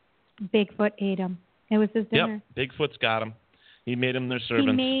 Bigfoot. Bigfoot ate him. It was his dinner. Yep, Bigfoot's got him. He made them their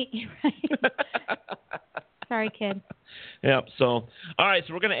servants. Right. Sorry, kid. Yep. So, all right.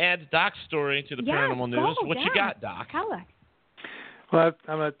 So we're going to add Doc's story to the paranormal news. What you got, Doc? Tell us. Well,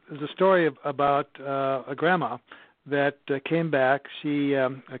 there's a story about a grandma that came back. She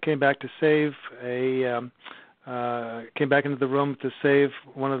came back to save came back into the room to save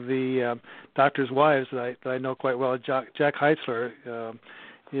one of the doctor's wives that I know quite well. Jack Heitzler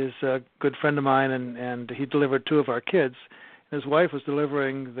is a good friend of mine, and he delivered 2 of our kids. His wife was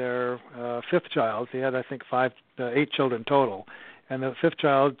delivering their 5th child. They had, I think, 8 children total, and the 5th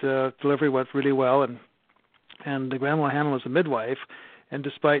child delivery went really well. And the Grandma Hanlon was a midwife, and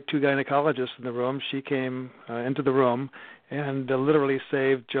despite 2 gynecologists in the room, she came into the room and literally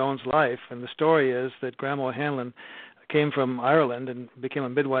saved Joan's life. And the story is that Grandma Hanlon came from Ireland and became a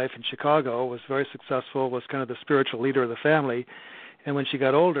midwife in Chicago, was very successful, was kind of the spiritual leader of the family. And when she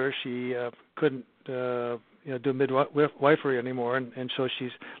got older, she couldn't do midwifery anymore, and so she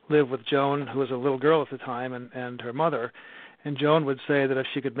lived with Joan, who was a little girl at the time, and her mother. And Joan would say that if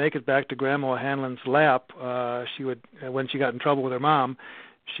she could make it back to Grandma Hanlon's lap, she would, when she got in trouble with her mom,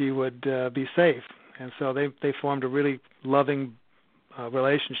 she would be safe. And so they formed a really loving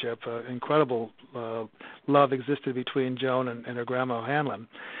relationship. Incredible love existed between Joan and her Grandma Hanlon.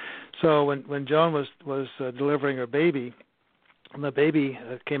 So when Joan was delivering her baby, and the baby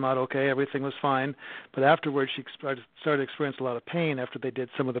came out okay, everything was fine, but afterwards she started to experience a lot of pain after they did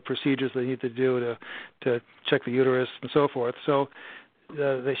some of the procedures they needed to do to check the uterus and so forth. So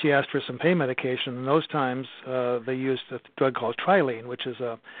she asked for some pain medication. In those times, they used a drug called Trilene, which is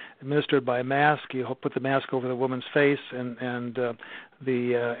administered by mask. You put the mask over the woman's face, and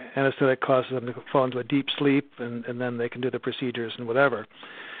the anesthetic causes them to fall into a deep sleep, and then they can do the procedures and whatever.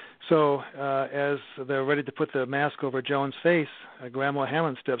 So as they're ready to put the mask over Joan's face, Grandma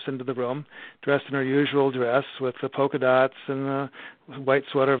Hanlon steps into the room, dressed in her usual dress with the polka dots and the white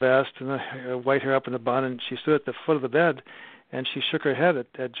sweater vest and the white hair up in a bun, and she stood at the foot of the bed, and she shook her head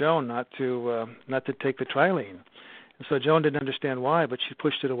at Joan not to take the Trilene. And so Joan didn't understand why, but she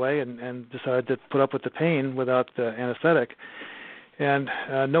pushed it away and decided to put up with the pain without the anesthetic. And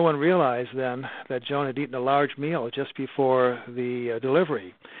no one realized then that Joan had eaten a large meal just before the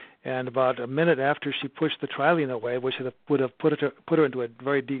delivery. And about a minute after she pushed the Trilene away, which would have put her into a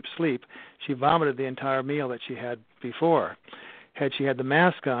very deep sleep, she vomited the entire meal that she had before. Had she had the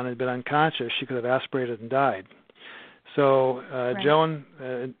mask on and been unconscious, she could have aspirated and died. So right.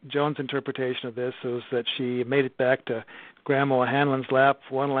 Joan's interpretation of this was that she made it back to Grandma Hanlon's lap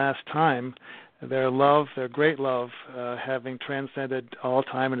one last time, their great love, having transcended all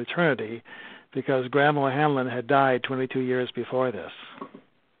time and eternity, because Grandma Hanlon had died 22 years before this.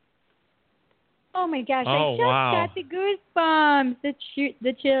 Oh my gosh! I just got the goosebumps, the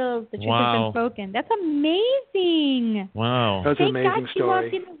chills. The truth has been spoken. That's amazing. Wow, that's an amazing story. She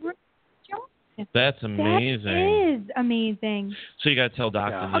walked in the room. That's amazing. That is amazing. So you got to tell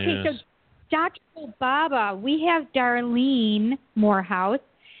Doc the news. Okay, so Dr. Kolbaba, we have Darlene Morehouse,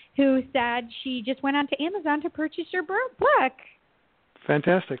 who said she just went onto Amazon to purchase your book.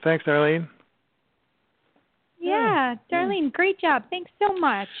 Fantastic. Thanks, Darlene. Yeah, Darlene, great job. Thanks so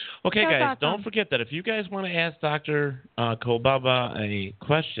much. Okay, That's guys, awesome. Don't forget that if you guys want to ask Dr. Kolbaba a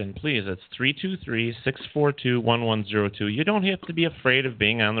question, please, it's 323-642-1102. You don't have to be afraid of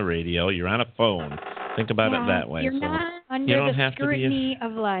being on the radio. You're on a phone. Think about it that way. You're not under the scrutiny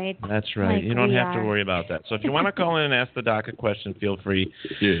of light. That's right. Like you don't have to worry about that. So if you want to call in and ask the doc a question, feel free.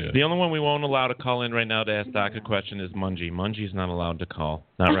 Yeah. The only one we won't allow to call in right now to ask Doc a question is Mungie. Mungie's not allowed to call.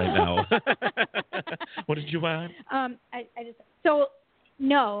 Not right now. What did you want?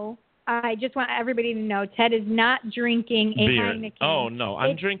 I just want everybody to know Ted is not drinking a beer. Heineken. Oh, no.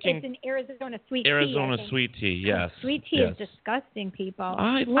 I'm drinking... It's an Arizona sweet tea. Sweet tea, yes. Sweet tea is disgusting, people.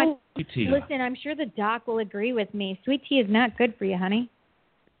 I love sweet tea. Listen, I'm sure the doc will agree with me. Sweet tea is not good for you, honey.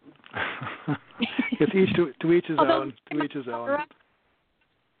 It's to each his own. To each his own.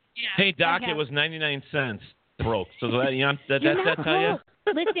 Hey, Doc, it was 99 cents. Broke. So that tell you?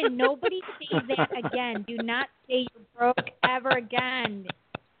 Listen, nobody say that again. Do not say you're broke ever again.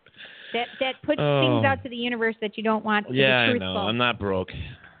 That puts things out to the universe that you don't want to be truthful. I know. I'm not broke.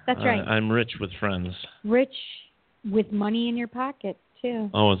 That's right. I'm rich with friends. Rich with money in your pocket, too.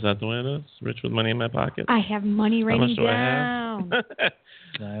 Oh, is that the way it is? Rich with money in my pocket? I have money raining down.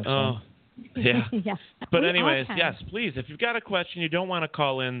 Oh, Yeah. Yeah. But We anyways, all can. yes, please, if you've got a question you don't want to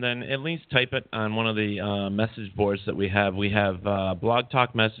call in, then at least type it on one of the message boards that we have. We have Blog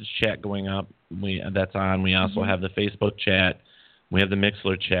Talk message chat going up. That's on. We also have the Facebook chat. We have the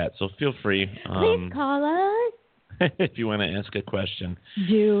Mixler chat. So feel free. Please call us. If you want to ask a question.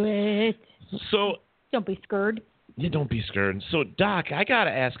 Do it. So Don't be scared. Yeah, don't be scared. So, Doc, I got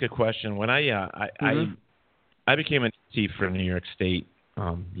to ask a question. When I became an ET for New York State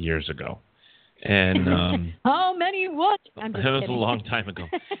years ago. And how many what? I'm just that was kidding. a long time ago.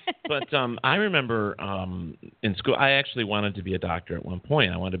 But I remember in school, I actually wanted to be a doctor at one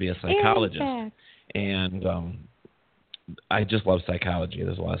point. I wanted to be a psychologist. And I just love psychology.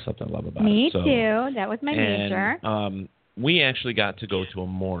 There's a lot of stuff I love about it. Me too. That was my major. We actually got to go to a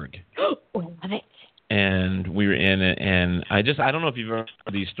morgue. Oh, I love it. And we were in it, and I don't know if you've heard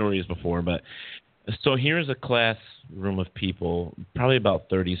these stories before, but so here's a classroom of people, probably about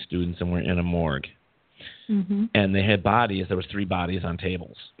 30 students, and we're in a morgue. Mm-hmm. And they had bodies. There was 3 bodies on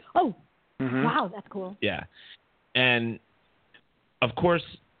tables. Oh, wow, that's cool. Yeah. And, of course,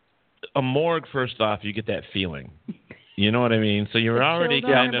 a morgue, first off, you get that feeling. You know what I mean? So you're already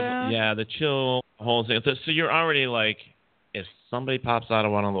kind of, the chill, whole thing. So you're already like, if somebody pops out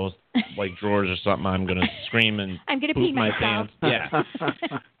of one of those like drawers or something, I'm gonna scream and I'm gonna pee my myself. pants.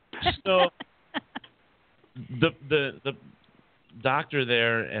 Yeah. So the doctor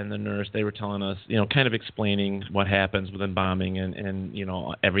there and the nurse, they were telling us, kind of explaining what happens within bombing and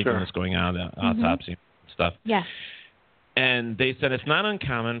everything that's going on, the autopsy stuff. Yeah. And they said it's not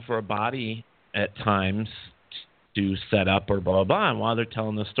uncommon for a body at times to set up or blah blah blah. And while they're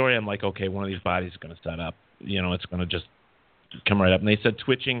telling the story, I'm like, okay, one of these bodies is going to set up. It's going to just come right up. And they said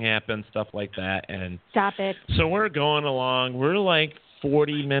twitching happens, stuff like that. And stop it. So we're going along. We're like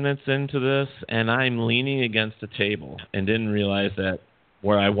 40 minutes into this, and I'm leaning against the table and didn't realize that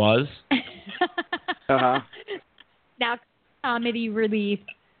where I was. Now, comedy relief.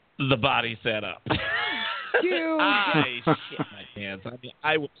 The body sat up. Dude. I shit my pants. I mean,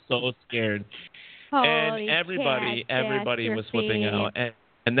 I was so scared. Holy and everybody was flipping out.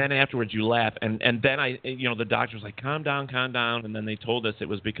 And then afterwards you laugh. And then the doctor was like, calm down. And then they told us it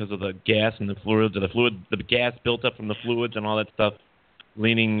was because of the gas and the fluids, the gas built up from the fluids and all that stuff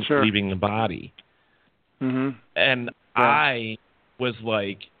leaving the body. Mm-hmm. And I was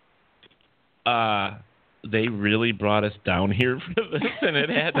like, they really brought us down here for this, and it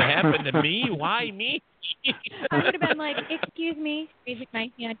had to happen to me. Why me? I would have been like, excuse me, raising my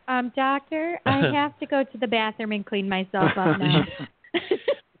hand. Doctor, I have to go to the bathroom and clean myself up now.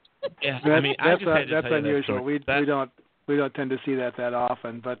 Yeah, that's unusual. We don't tend to see that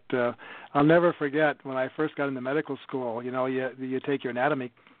often. But I'll never forget when I first got into medical school. You take your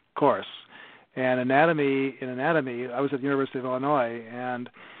anatomy course, and anatomy. I was at the University of Illinois, and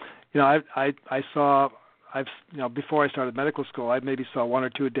before I started medical school, I maybe saw 1 or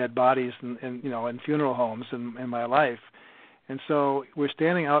 2 dead bodies in funeral homes in my life, and so we're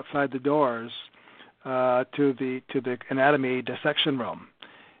standing outside the doors to the anatomy dissection room,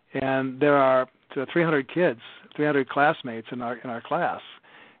 and there are 300 kids, 300 classmates in our class,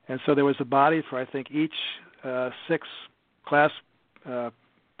 and so there was a body for I think each 6 class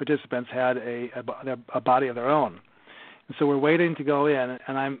participants had a body of their own. And so we're waiting to go in,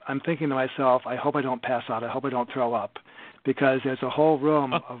 and I'm thinking to myself, I hope I don't pass out. I hope I don't throw up, because there's a whole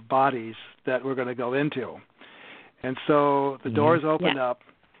room of bodies that we're going to go into. And so the doors opened up,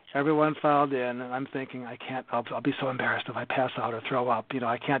 everyone filed in, and I'm thinking, I'll be so embarrassed if I pass out or throw up.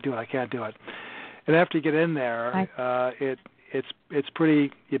 I can't do it. And after you get in there,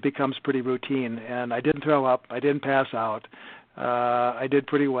 it becomes pretty routine. And I didn't throw up. I didn't pass out. I did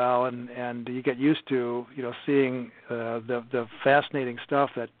pretty well, and you get used to seeing the fascinating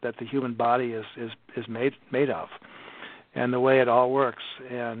stuff that the human body is made of, and the way it all works.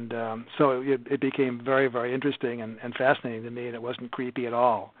 And so it became very, very interesting and fascinating to me, and it wasn't creepy at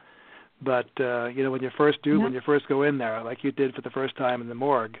all. But when you first go in there, like you did for the first time in the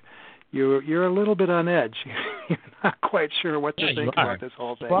morgue, you're a little bit on edge. You're not quite sure what to think about this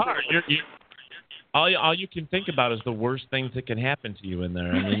whole thing. All you can think about is the worst things that can happen to you in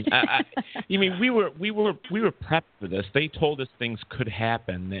there. I mean, we were prepped for this. They told us things could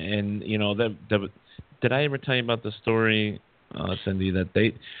happen, and did I ever tell you about the story, Cindy?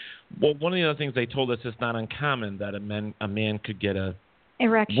 That one of the other things they told us, it's not uncommon that a man could get an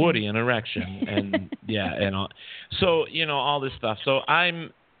erection, and and all. So all this stuff. So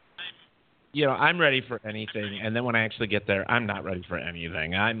I'm ready for anything, and then when I actually get there, I'm not ready for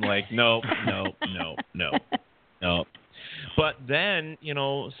anything. I'm like, no. But then,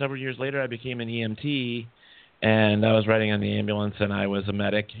 several years later, I became an EMT, And I was riding on the ambulance, and I was a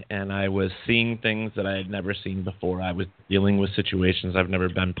medic, and I was seeing things that I had never seen before. I was dealing with situations I've never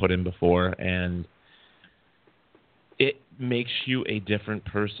been put in before, and it makes you a different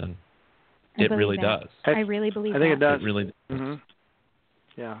person. It really does. I really believe that. I think it does. It really does. Mm-hmm.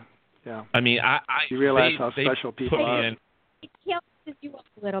 Yeah. I mean, you realize how special people are. In, it toughens you up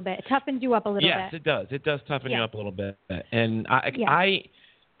a little bit. It toughens you up a little bit. Yes, it does. It does toughen you up a little bit. And I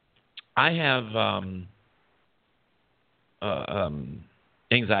have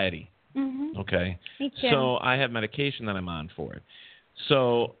anxiety. Mm-hmm. Okay. Me too. So I have medication that I'm on for it.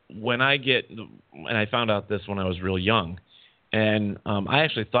 So when I found out this when I was real young, and I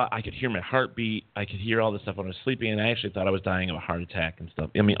actually thought I could hear my heartbeat. I could hear all this stuff when I was sleeping, and I actually thought I was dying of a heart attack and stuff.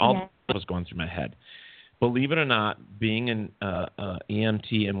 I mean, all that was going through my head. Believe it or not, being an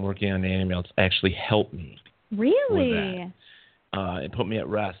EMT and working on the ambulance actually helped me. Really? With that. It put me at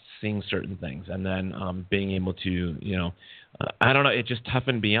rest, seeing certain things, and then being able to, I don't know, it just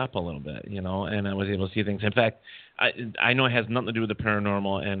toughened me up a little bit, and I was able to see things. In fact, I know it has nothing to do with the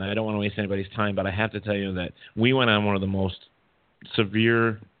paranormal, and I don't want to waste anybody's time, but I have to tell you that we went on one of the most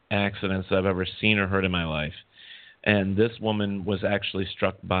severe accidents I've ever seen or heard in my life. And this woman was actually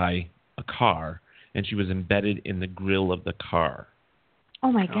struck by a car, and she was embedded in the grill of the car.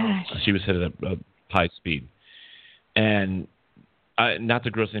 Oh, my gosh. She was hit at a high speed. And not to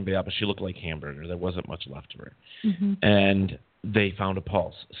gross anybody out, but she looked like hamburger. There wasn't much left of her. Mm-hmm. And they found a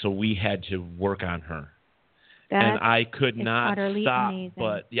pulse. So we had to work on her. And I could not stop, amazing.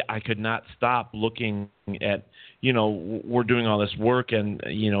 I could not stop looking at, we're doing all this work, and,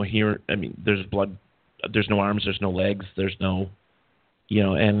 here, I mean, there's blood, there's no arms, there's no legs, there's no,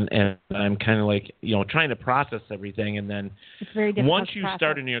 and I'm kind of like, trying to process everything, and then it's very difficult once you to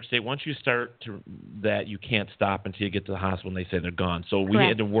start in New York State, once you start to that, you can't stop until you get to the hospital and they say they're gone. So we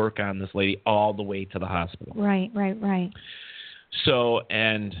had to work on this lady all the way to the hospital. Right. So,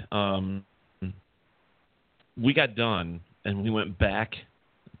 and we got done, and we went back to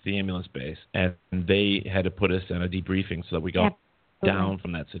the ambulance base, and they had to put us in a debriefing so that we got down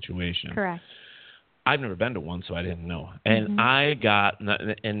from that situation. Correct. I've never been to one, so I didn't know. And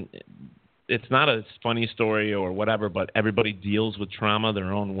and it's not a funny story or whatever, but everybody deals with trauma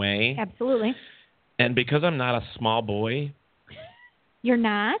their own way. Absolutely. And because I'm not a small boy. You're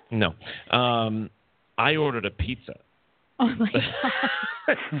not? No. I ordered a pizza. Oh, my God.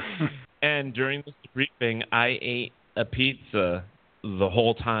 And during this debriefing, I ate a pizza the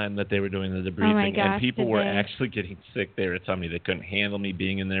whole time that they were doing the debriefing. Oh my gosh, and people were actually getting sick. They were telling me they couldn't handle me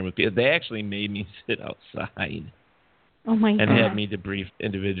being in there with people. They actually made me sit outside. Oh my God. And had me debrief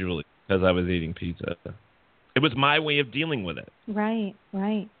individually because I was eating pizza. It was my way of dealing with it. Right.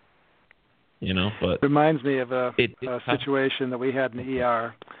 But it reminds me of a situation that we had in the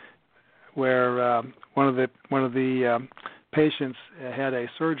ER where one of the patients had a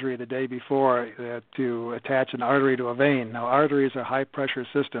surgery the day before to attach an artery to a vein. Now, arteries are high-pressure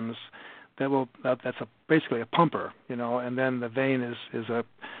systems that's basically a pumper, and then the vein is a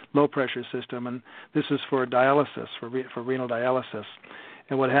low-pressure system, and this is for dialysis, for renal dialysis.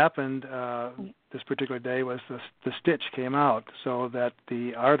 And what happened this particular day was the stitch came out so that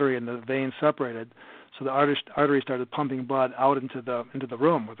the artery and the vein separated. So the artery started pumping blood out into the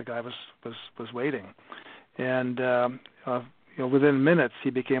room where the guy was waiting. And within minutes, he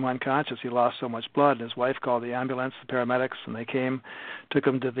became unconscious. He lost so much blood. And his wife called the ambulance, the paramedics, and they came, took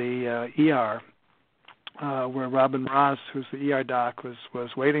him to the ER, where Robin Ross, who's the ER doc, was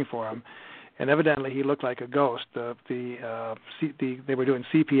waiting for him. And evidently, he looked like a ghost. They were doing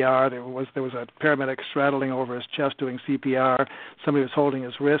CPR. There was a paramedic straddling over his chest doing CPR. Somebody was holding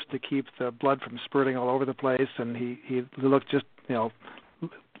his wrist to keep the blood from spurting all over the place, and he looked just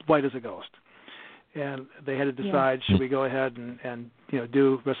white as a ghost. And they had to decide, should we go ahead and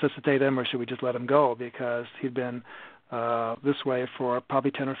resuscitate him, or should we just let him go, because he'd been this way for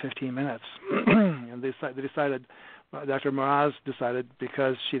probably 10 or 15 minutes. And they decided, Dr. Mraz decided,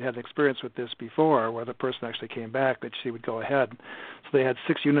 because she'd had experience with this before, where the person actually came back, that she would go ahead. So they had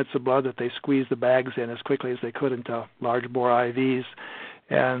 6 units of blood that they squeezed the bags in as quickly as they could into large bore IVs,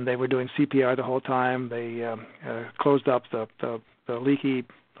 and they were doing CPR the whole time. They closed up the leaky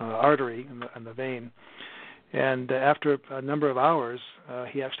artery in the vein, and after a number of hours,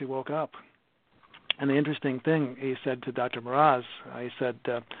 he actually woke up. And the interesting thing, he said to Dr. Mraz, he said,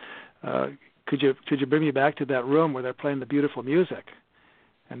 could you bring me back to that room where they're playing the beautiful music?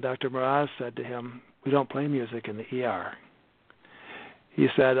 And Dr. Mraz said to him, we don't play music in the ER. He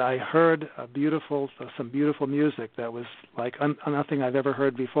said, I heard some beautiful music that was like nothing I've ever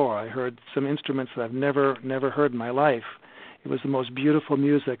heard before. I heard some instruments that I've never heard in my life. It was the most beautiful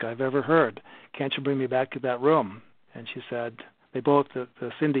music I've ever heard. Can't you bring me back to that room? And she said, they both, the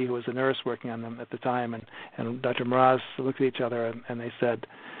Cindy, who was a nurse working on them at the time, and Dr. Mraz looked at each other and they said,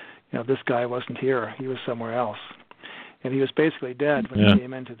 this guy wasn't here. He was somewhere else. And he was basically dead when he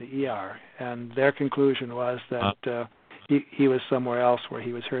came into the ER. And their conclusion was that he was somewhere else where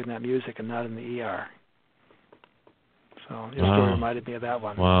he was hearing that music and not in the ER. So your story reminded me of that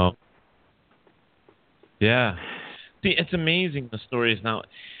one. Wow. Yeah. See, it's amazing, the stories. Now,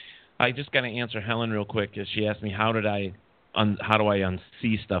 I just got to answer Helen real quick, because she asked me how do I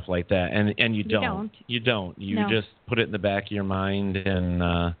unsee stuff like that, and you don't. You don't. You just put it in the back of your mind.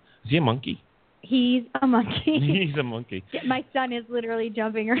 And is he a monkey? He's a monkey. He's a monkey. My son is literally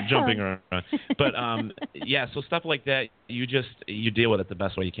jumping around. But so stuff like that, you deal with it the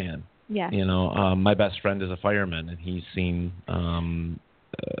best way you can. Yeah. My best friend is a fireman, and he's seen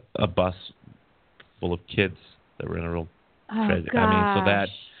a bus full of kids that were in a real tragedy. Gosh. I mean,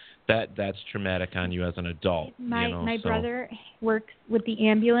 so that's traumatic on you as an adult. My brother works with the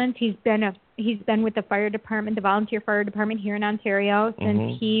ambulance. He's been with the fire department, the volunteer fire department here in Ontario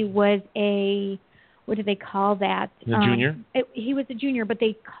since he was what do they call that? A junior? He was a junior, but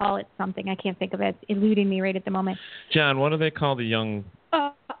they call it something. I can't think of it. It's eluding me right at the moment. John, what do they call the young?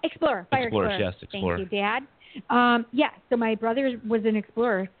 Explorer. Fire explorer. Yes, explorer. Thank you, Dad. So my brother was an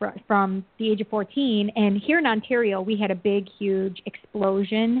explorer from the age of 14, and here in Ontario we had a big, huge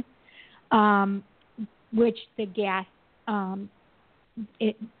explosion, which the gas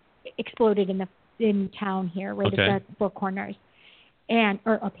it exploded in town here, right at the Four Corners,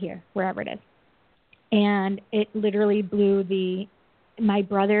 or up here, wherever it is, and it literally blew my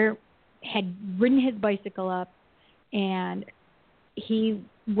brother had ridden his bicycle up, and he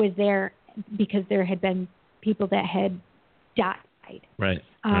was there because there had been people that had died. Right.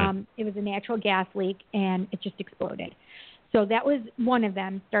 It was a natural gas leak, and it just exploded. So that was one of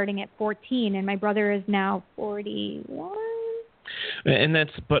them, starting at 14, and my brother is now 41. And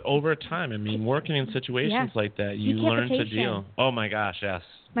but over time, I mean, working in situations like that, you learn to deal. Oh my gosh, yes.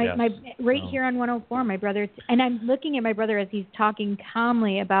 Here on 104, my brother, and I'm looking at my brother as he's talking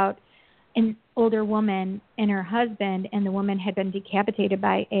calmly about an older woman and her husband, and the woman had been decapitated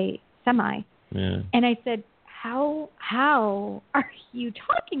by a semi. Yeah. And I said, how are you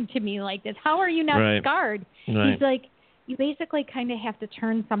talking to me like this? How are you not scarred? Right. He's like, you basically kind of have to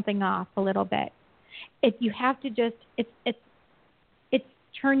turn something off a little bit. You have to just, it's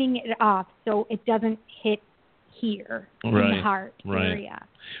turning it off so it doesn't hit here in the heart area.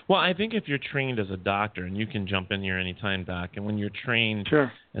 Well, I think if you're trained as a doctor, and you can jump in here anytime, Doc, and when you're trained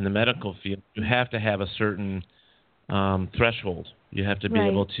in the medical field, you have to have a certain threshold. You have to be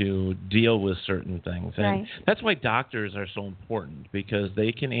able to deal with certain things. And that's why doctors are so important, because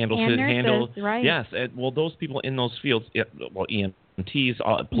they can handle yes, those people in those fields,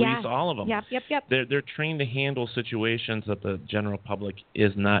 EMTs, police, all of them. Yep. They're trained to handle situations that the general public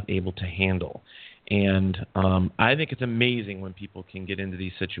is not able to handle. And I think it's amazing when people can get into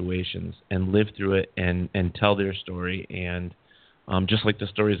these situations and live through it and tell their story. And just like the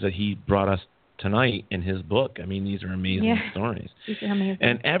stories that he brought us tonight in his book, I mean, these are amazing stories. These are amazing.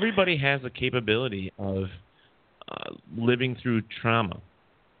 And everybody has the capability of living through trauma.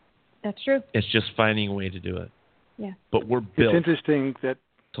 That's true. It's just finding a way to do it. Yeah. But we're built. It's interesting that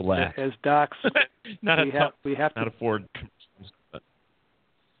to laugh. As docs, we have to afford.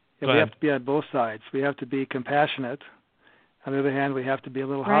 We have to be on both sides. We have to be compassionate. On the other hand, we have to be a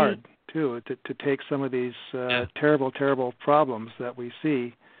little hard too to take some of these terrible, terrible problems that we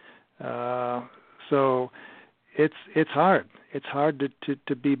see. So it's hard. It's hard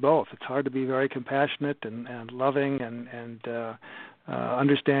to be both. It's hard to be very compassionate and loving and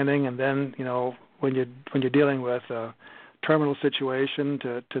understanding, and then when you're dealing with a terminal situation,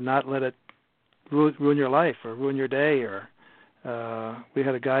 to not let it ruin your life or ruin your day. Or we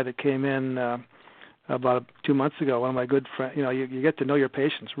had a guy that came in about 2 months ago. One of my good friends. You get to know your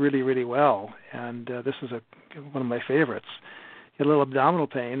patients really, really well, and this is one of my favorites. He had a little abdominal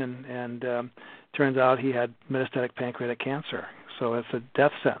pain, and turns out he had metastatic pancreatic cancer. So it's a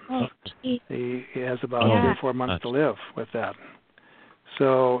death sentence. He has about 3 or 4 months to live with that.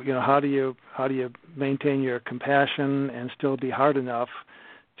 So how do you maintain your compassion and still be hard enough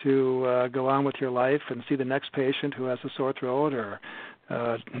to go on with your life and see the next patient who has a sore throat or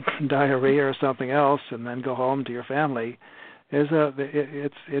diarrhea or something else, and then go home to your family? It's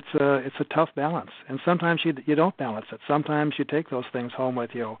a tough balance, and sometimes you don't balance it. Sometimes you take those things home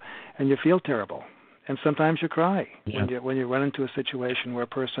with you, and you feel terrible, and sometimes you cry when you run into a situation where a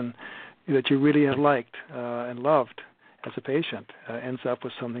person that you really have liked and loved as a patient ends up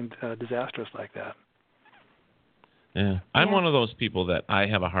with something disastrous like that. Yeah. I'm one of those people that I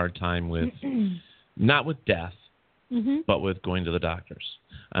have a hard time with, not with death, but with going to the doctors.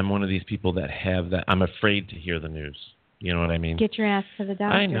 I'm one of these people that have that. I'm afraid to hear the news. You know what I mean? Get your ass to the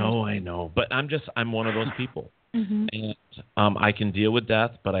doctor. I know. But I'm one of those people. And I can deal with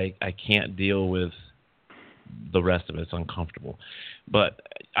death, but I can't deal with the rest of it. It's uncomfortable. But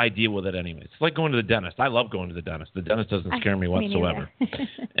I deal with it anyway. It's like going to the dentist. I love going to the dentist. The dentist doesn't scare me whatsoever.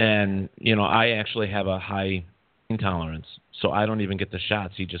 And, I actually have a high pain tolerance, so I don't even get the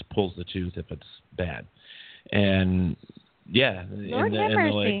shots. He just pulls the tooth if it's bad. And, yeah. Lord have they're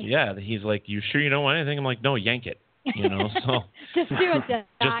mercy. like, he's like, you sure you don't want anything? I'm like, no, yank it. So just do it, Doc.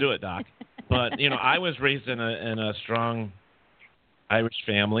 Just do it, Doc. But, I was raised in a strong Irish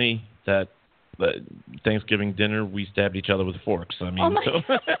family that Thanksgiving dinner, we stabbed each other with forks. I mean, so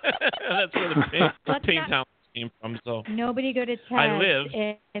that's where the pain tolerance came from. So nobody go to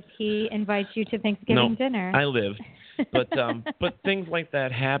Ted if he invites you to Thanksgiving dinner. I live. But things like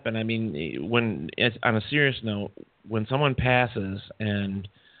that happen. I mean, on a serious note, when someone passes and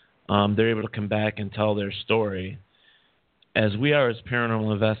they're able to come back and tell their story, as we are as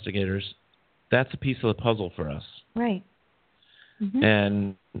paranormal investigators, that's a piece of the puzzle for us. Right.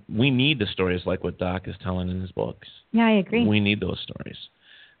 And we need the stories like what Doc is telling in his books. Yeah, I agree. We need those stories.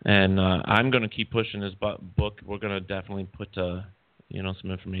 And I'm going to keep pushing his book. We're going to definitely put some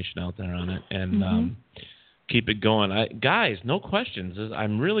information out there on it and keep it going. Guys, no questions.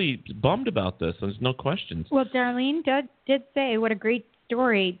 I'm really bummed about this. There's no questions. Well, Darlene did say, what a great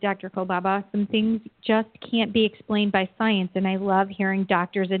story, Dr. Kolbaba. Some things just can't be explained by science, and I love hearing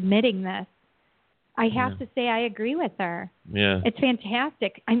doctors admitting this. I have to say I agree with her. Yeah. It's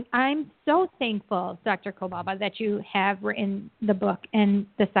fantastic. I'm so thankful, Dr. Kolbaba, that you have written the book and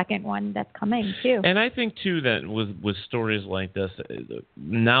the second one that's coming, too. And I think, too, that with stories like this,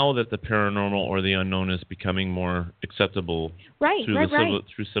 now that the paranormal or the unknown is becoming more acceptable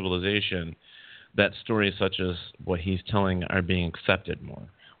through civilization, that stories such as what he's telling are being accepted more.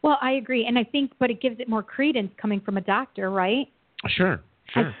 Well, I agree. And I think, but it gives it more credence coming from a doctor, right? Sure.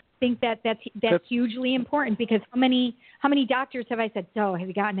 I think that's hugely important, because how many doctors have I said, so have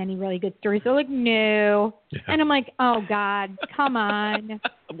you gotten any really good stories? They're like, no. Yeah. And I'm like, oh God, come on.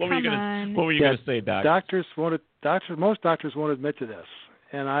 What were you going to say, Doc? Most doctors won't admit to this.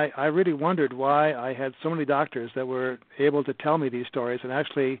 And I really wondered why I had so many doctors that were able to tell me these stories and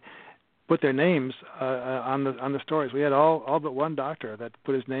actually put their names on the stories. We had all but one doctor that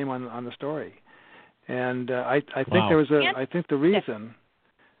put his name on the story. And I think I think the reason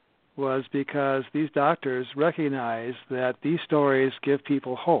was because these doctors recognize that these stories give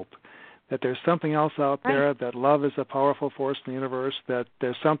people hope, that there's something else out there, that love is a powerful force in the universe, that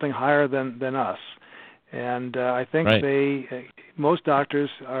there's something higher than us. And I think most doctors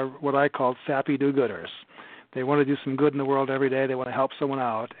are what I call sappy do-gooders. They want to do some good in the world every day. They want to help someone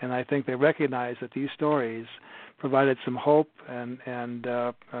out. And I think they recognize that these stories provided some hope and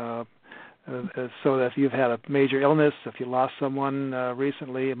so that if you've had a major illness, if you lost someone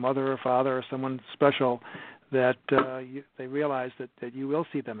recently, a mother or father or someone special, that they realize that you will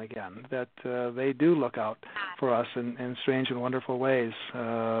see them again, that they do look out for us in strange and wonderful ways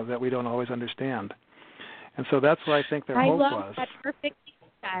that we don't always understand. And so that's what I think their hope was. I love that perfectly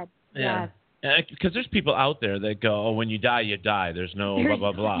said. Yeah. Because there's people out there that go, oh, when you die, you die. There's no blah,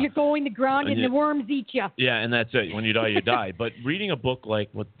 blah, blah. You're going to the ground and the worms eat you. Yeah, and that's it. When you die, you die. But reading a book like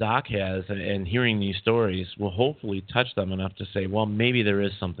what Doc has and hearing these stories will hopefully touch them enough to say, well, maybe there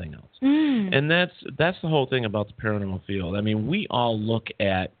is something else. And that's the whole thing about the paranormal field. I mean, we all look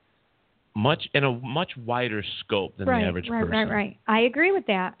at in a much wider scope than the average person. Right. I agree with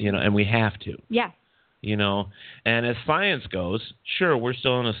that. And we have to. Yes. And as science goes, sure, we're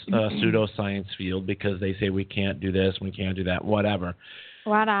still in a pseudoscience field because they say we can't do this, we can't do that, whatever.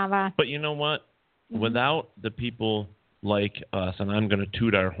 But you know what? Without the people like us, and I'm going to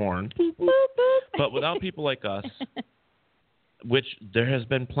toot our horn, but without people like us, which there has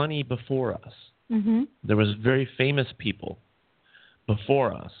been plenty before us, there was very famous people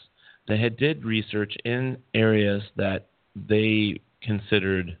before us that did research in areas that they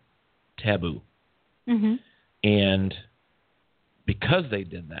considered taboo. And because they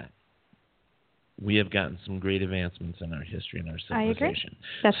did that, we have gotten some great advancements in our history and our civilization. I agree.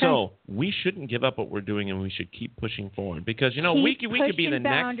 That's right. We shouldn't give up what we're doing, and we should keep pushing forward because we could be the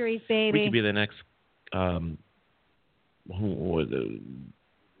next. Baby. We could be the next. I'm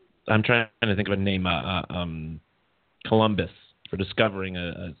trying to think of a name. Columbus for discovering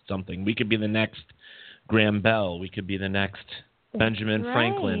something. We could be the next Graham Bell. We could be the next Benjamin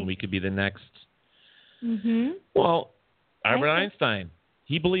Franklin. We could be the next. Well, Albert Einstein,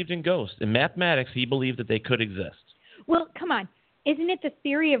 he believed in ghosts. In mathematics, he believed that they could exist. Well, come on. Isn't it the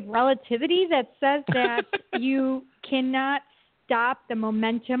theory of relativity that says that you cannot stop the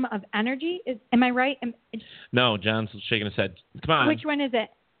momentum of energy? Am I right? No, John's shaking his head. Come on. Which one is it?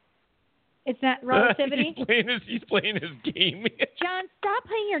 It's not relativity? He's playing his game. John, stop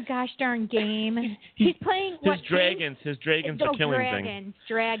playing your gosh darn game. He's playing his dragons. His dragons are killing things.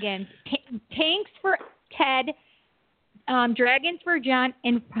 Dragons. Tanks for Ted, dragons for John,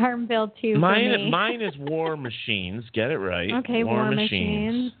 and Farmville 2 for me. Mine is war machines. Get it right. Okay, war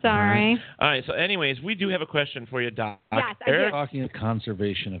machines. Sorry. All right. So, anyways, we do have a question for you, Doc. Yes, Eric, talking of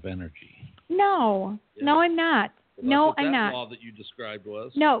conservation of energy. No. Yeah. No, I'm not. Well, I'm not. That law that you described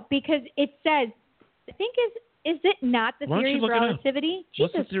was? No, because it says, I think is it not the theory of relativity?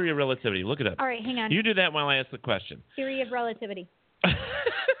 What's the theory of relativity? Look it up. All right, hang on. You do that while I ask the question. Theory of relativity.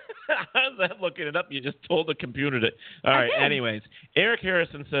 How's that looking it up? You just told the computer to. All right, anyways. Eric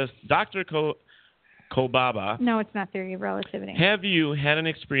Harrison says, Dr. Kolbaba. No, it's not theory of relativity. Have you had an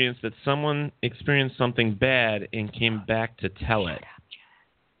experience that someone experienced something bad and came back to tell it?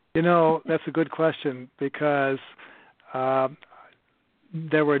 You know, that's a good question because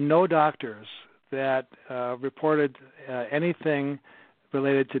there were no doctors that reported anything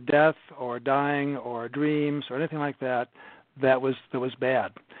related to death or dying or dreams or anything like that was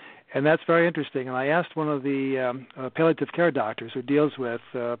bad. And that's very interesting. And I asked one of the palliative care doctors who deals with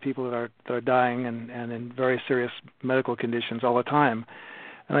people that are dying and in very serious medical conditions all the time.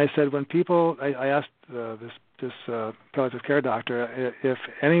 And I said, when people, I asked this palliative care doctor if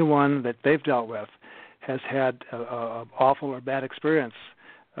anyone that they've dealt with has had a awful or bad experience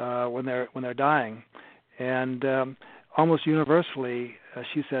when they're dying, and almost universally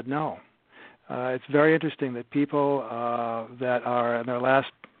she said no. It's very interesting that people that are on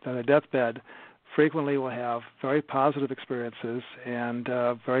their deathbed frequently will have very positive experiences and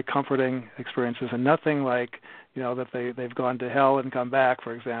very comforting experiences, and nothing like that they've gone to hell and come back,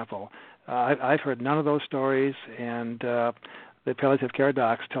 for example. I've heard none of those stories, and the palliative care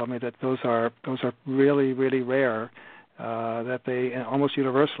docs tell me that those are really, really rare. That they almost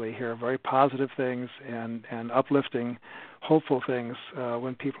universally hear very positive things and uplifting, hopeful things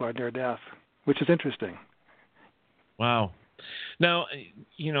when people are near death, which is interesting. Wow. Now,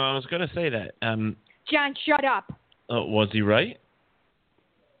 I was going to say that. John, shut up. Was he right?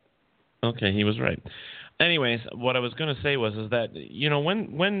 Okay, he was right. Anyways, what I was going to say was that,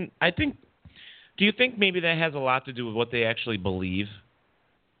 when I think, do you think maybe that has a lot to do with what they actually believe?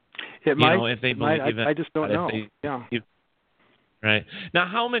 It might. If they believe it. I just don't know. Right. Now,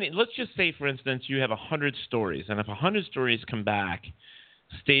 how many, let's just say, for instance, you have 100 stories, and if 100 stories come back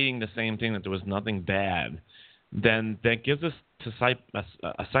stating the same thing, that there was nothing bad, then that gives us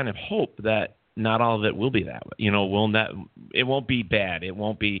a sign of hope that not all of it will be that way. It won't be bad. It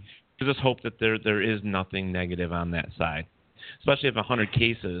won't be, gives us hope that there is nothing negative on that side. Especially if 100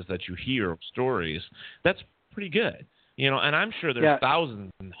 cases that you hear of stories, that's pretty good. And I'm sure there's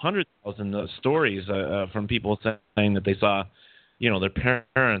thousands and hundreds of thousands of stories from people saying that they saw, their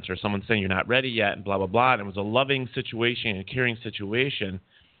parents or someone saying you're not ready yet and blah, blah, blah. And it was a loving situation, a caring situation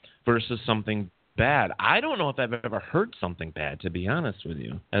versus something bad. I don't know if I've ever heard something bad, to be honest with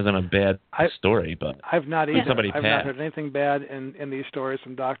you, as in a bad story. But I've not either. I've not heard anything bad in these stories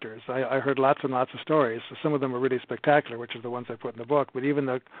from doctors. I heard lots and lots of stories. Some of them are really spectacular, which are the ones I put in the book. But even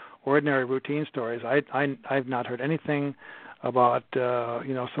the ordinary routine stories, I've not heard anything about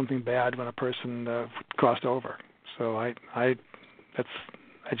something bad when a person crossed over. So that's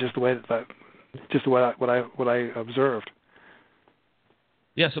just the way what I observed.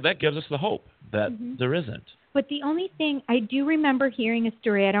 Yeah, so that gives us the hope that there isn't. But the only thing, I do remember hearing a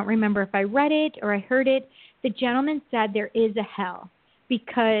story, I don't remember if I read it or I heard it, the gentleman said there is a hell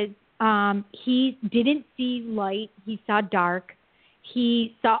because he didn't see light, he saw dark,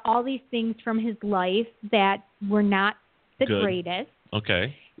 he saw all these things from his life that were not the greatest.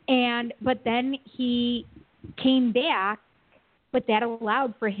 Okay. But then he came back, but that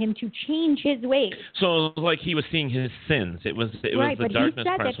allowed for him to change his ways. So it was like he was seeing his sins. It was the darkness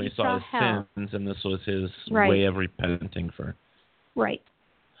part where he saw his sins, and this was his way of repenting for. Right.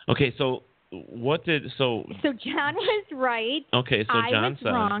 Okay, so what did so? So John was right. Okay, so John said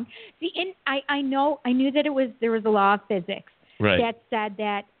I was wrong. See, I knew that there was a law of physics that said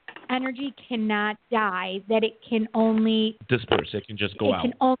that energy cannot die, that it can only disperse. It can just go out. It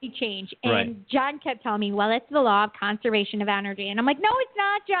can only change. And John kept telling me, well, it's the law of conservation of energy. And I'm like, no, it's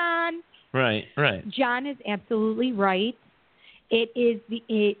not, John. Right. John is absolutely right. It is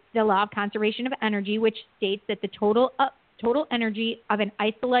the law of conservation of energy, which states that the total energy of an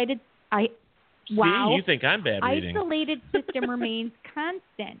isolated See, you think I'm bad reading. Isolated system remains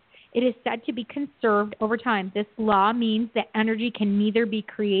constant. It is said to be conserved over time. This law means that energy can neither be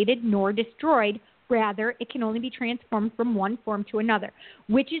created nor destroyed. Rather, it can only be transformed from one form to another,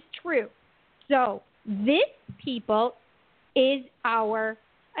 which is true. So this, people, is our,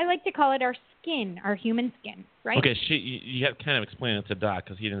 I like to call it our skin, our human skin, right? Okay, you have to kind of explain it to Doc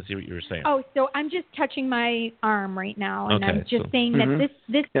because he didn't see what you were saying. Oh, so I'm just touching my arm right now, and okay, I'm just saying that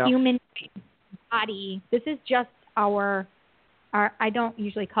this human body, this is just our, I don't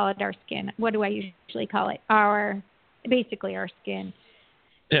usually call it our skin. What do I usually call it? Basically our skin.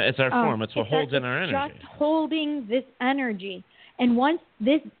 Yeah, it's our form. It's what holds in our energy. Just holding this energy. And once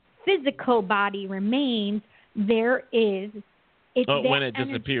this physical body remains, there is. When it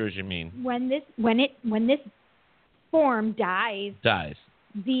disappears, you mean? When this form dies.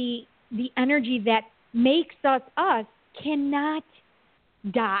 The energy that makes us cannot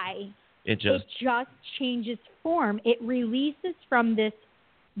die. It just changes form. It releases from this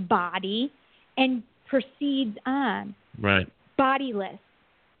body and proceeds on. Right. Bodiless.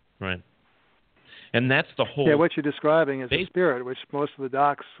 Right. And that's the whole... Yeah, what you're describing is a spirit, which most of the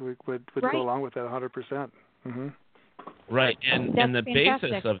docs would go along with that 100%. Mm-hmm. Right, and the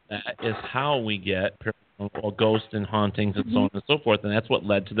fantastic. basis of that is how we get paranormal ghosts and hauntings and so on and so forth, and that's what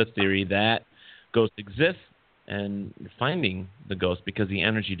led to the theory that ghosts exist and finding the ghost, because the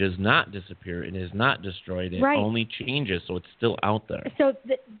energy does not disappear, it is not destroyed, it only changes, so it's still out there. So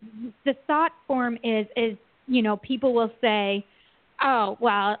the thought form is people will say, oh,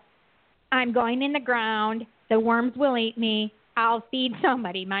 well, I'm going in the ground, the worms will eat me, I'll feed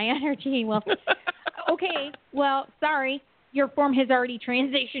somebody, my energy will... Okay, well, sorry, your form has already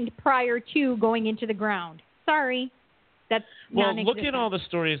transitioned prior to going into the ground. Sorry, that's non-existent. Look at all the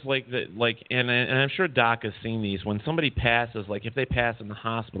stories like that, and I'm sure Doc has seen these. When somebody passes, like if they pass in the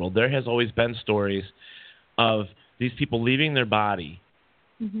hospital, there has always been stories of these people leaving their body,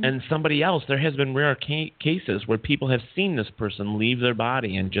 and somebody else. There has been rare cases where people have seen this person leave their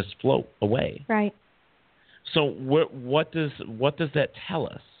body and just float away. Right. So what does that tell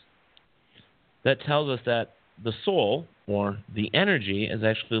us? That tells us that the soul or the energy is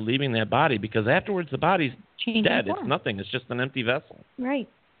actually leaving that body, because afterwards the body's dead. It's nothing. It's just an empty vessel. Right.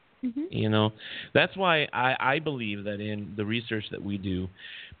 Mm-hmm. That's why I believe that in the research that we do,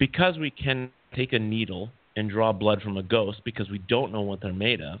 because we can take a needle and draw blood from a ghost, because we don't know what they're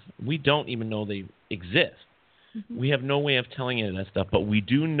made of, we don't even know they exist. We have no way of telling you that stuff, but we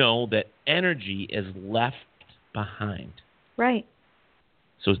do know that energy is left behind. Right.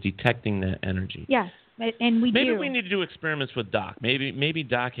 So it's detecting that energy. Yes, and Maybe we need to do experiments with Doc. Maybe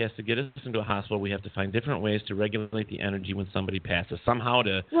Doc has to get us into a hospital. We have to find different ways to regulate the energy when somebody passes, somehow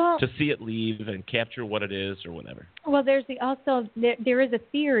to see it leave and capture what it is or whatever. Well, there is a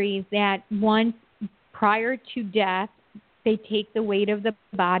theory that once prior to death, they take the weight of the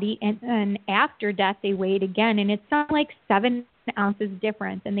body, and after death they weigh it again, and it's something like 7 ounces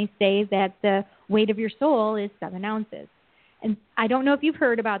difference. And they say that the weight of your soul is 7 ounces. And I don't know if you've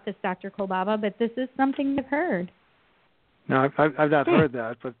heard about this, Dr. Kolbaba, but this is something I've heard. No, I've not heard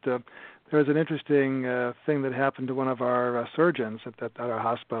that, but there was an interesting thing that happened to one of our surgeons at our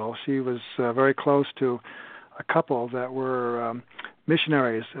hospital. She was very close to a couple that were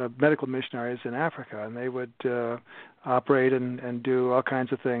missionaries, medical missionaries in Africa, and they would operate and do all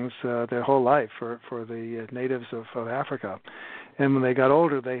kinds of things their whole life for the natives of Africa. And when they got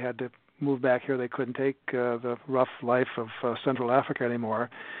older, they had to move back here. They couldn't take the rough life of Central Africa anymore.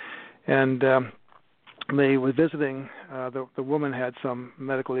 And they were visiting, the woman had some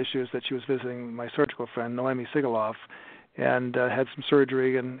medical issues that she was visiting my surgical friend, Noemi Sigaloff, and had some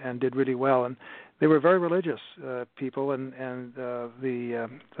surgery and did really well. And they were very religious people, and the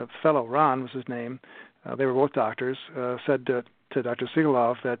fellow, Ron was his name, they were both doctors, said to Dr.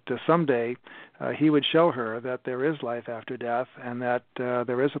 Sigaloff that someday he would show her that there is life after death, and that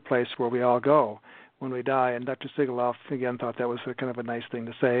there is a place where we all go when we die. And Dr. Sigaloff, again, thought that was kind of a nice thing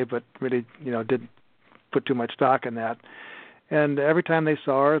to say, but really, didn't put too much stock in that. And every time they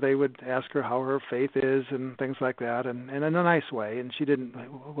saw her, they would ask her how her faith is and things like that, and in a nice way. And she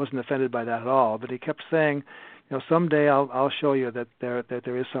wasn't offended by that at all. But he kept saying, someday I'll show you that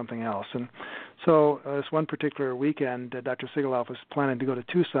there is something else. And so this one particular weekend, Dr. Sigaloff was planning to go to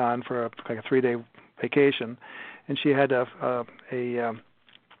Tucson for a 3-day vacation, and she had a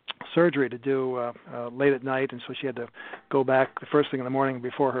surgery to do late at night, and so she had to go back the first thing in the morning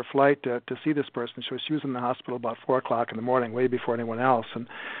before her flight to see this person. So she was in the hospital about 4 o'clock in the morning, way before anyone else. And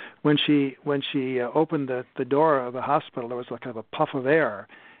when she opened the door of the hospital, there was like kind of a puff of air,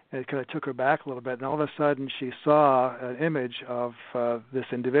 And it kind of took her back a little bit, and all of a sudden she saw an image of this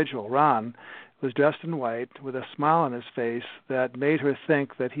individual, Ron, who was dressed in white with a smile on his face that made her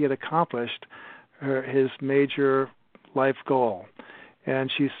think that he had accomplished his major life goal.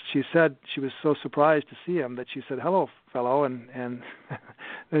 And she said she was so surprised to see him that she said, "Hello, fellow," and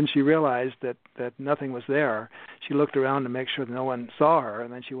then she realized that nothing was there. She looked around to make sure that no one saw her,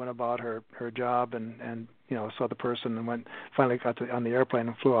 and then she went about her job and saw the person and finally got on the airplane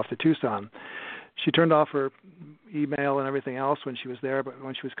and flew off to Tucson. She turned off her email and everything else when she was there, but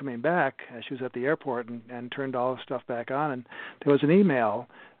when she was coming back, she was at the airport and turned all the stuff back on, and there was an email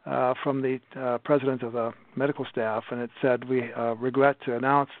from the president of the medical staff, and it said, "We regret to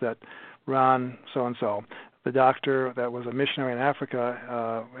announce that Ron so-and-so, the doctor that was a missionary in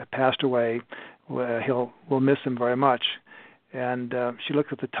Africa, passed away. We'll miss him very much." And she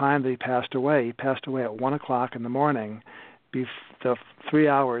looked at the time that he passed away. He passed away at 1 o'clock in the morning, the 3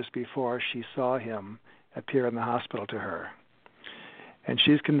 hours before she saw him appear in the hospital to her. And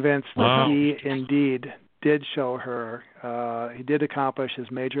she's convinced that he indeed did show her, he did accomplish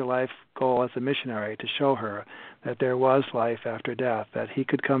his major life goal as a missionary, to show her that there was life after death, that he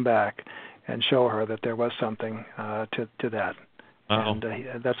could come back and show her that there was something to that. Wow.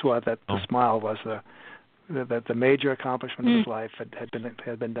 And that's why the smile was the major accomplishment of his life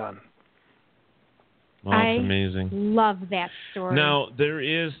had been done. Wow, that's amazing. Love that story. Now,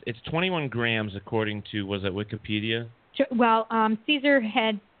 it's 21 grams according to, was it Wikipedia? Well, Caesar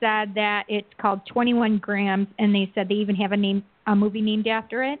had said that it's called 21 grams, and they said they even have a movie named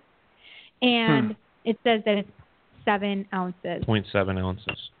after it. And it says that it's 7 ounces. 0.7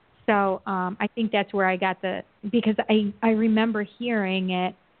 ounces. So I think that's where I got because I remember hearing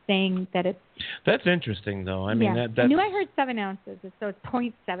it saying that it's... That's interesting, though. I mean, I knew I heard 7 ounces, so it's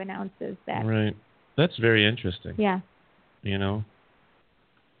 0.7 ounces. Right. That's very interesting. Yeah. You know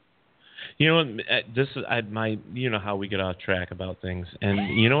what? This is how we get off track about things,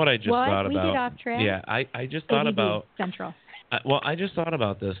 and you know what I just thought about? We get off track? Yeah, I just thought about Central. I just thought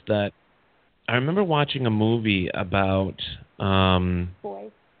about this, that I remember watching a movie about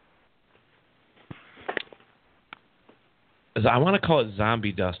boys. I want to call it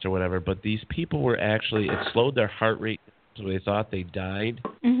zombie dust or whatever, but these people were actually, it slowed their heart rate, so they thought they died.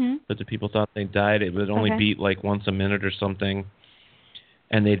 Mm-hmm. But the people thought they died. It would only beat like once a minute or something.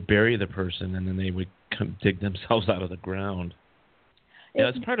 And they'd bury the person, and then they would dig themselves out of the ground. Yeah,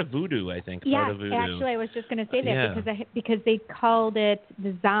 it's part of voodoo, I think. Yeah, part of voodoo. Actually, I was just going to say that because they called it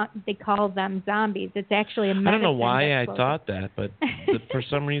they called them zombies. It's actually a medicine. I don't know why I thought that, but for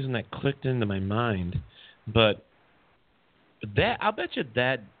some reason that clicked into my mind. But I'll bet you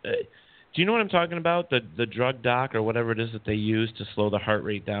that. Do you know what I'm talking about? The drug doc or whatever it is that they use to slow the heart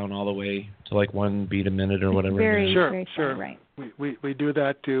rate down all the way to like 1 beat a minute or whatever. Sure. Right. We do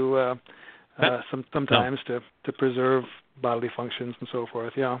that to sometimes to preserve bodily functions and so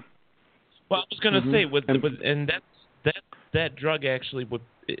forth. Yeah. Well, I was going to say that drug actually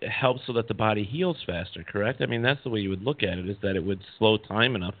helps so that the body heals faster. Correct? I mean, that's the way you would look at it, is that it would slow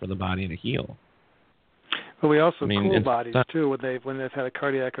time enough for the body to heal. But we also cool bodies too. When they've had a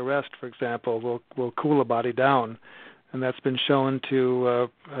cardiac arrest, for example, we'll cool a body down, and that's been shown to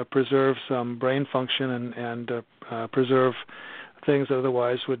preserve some brain function and preserve things that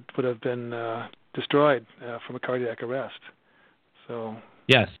otherwise would have been destroyed from a cardiac arrest. So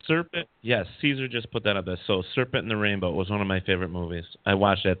yes, Serpent. Yes, Caesar just put that up there. So Serpent and the Rainbow was one of my favorite movies. I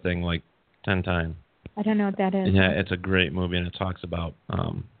watched that thing like 10 times. I don't know what that is. Yeah, it's a great movie, and it talks about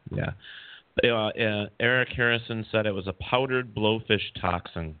Eric Harrison said it was a powdered blowfish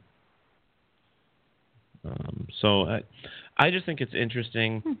toxin. So I just think it's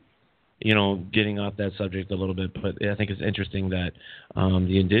interesting, getting off that subject a little bit, but I think it's interesting that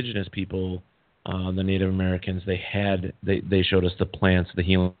the indigenous people, the Native Americans, they showed us the plants, the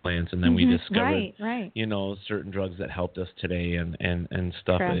healing plants, and then we discovered, certain drugs that helped us today and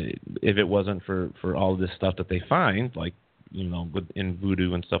stuff. Correct. If it wasn't for all of this stuff that they find, like, in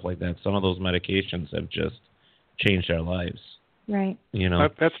voodoo and stuff like that, some of those medications have just changed our lives. Right.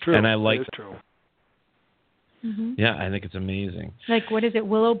 That's true. And I like that is true. Mm-hmm. Yeah, I think it's amazing. Like, what is it?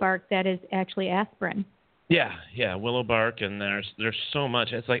 Willow bark that is actually aspirin. Yeah, willow bark, and there's so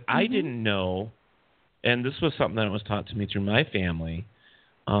much. It's like I didn't know, and this was something that was taught to me through my family,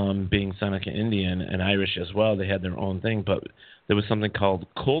 being Seneca Indian and Irish as well. They had their own thing, but there was something called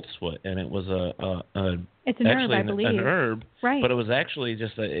coltsfoot, and it was it's an herb, I believe. An herb, right? But it was actually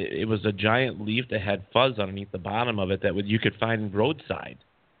just it was a giant leaf that had fuzz underneath the bottom of it that you could find roadside.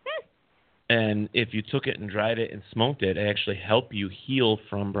 And if you took it and dried it and smoked it, it actually helped you heal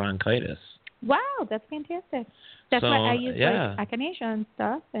from bronchitis. Wow, that's fantastic. That's why I use like echinacea and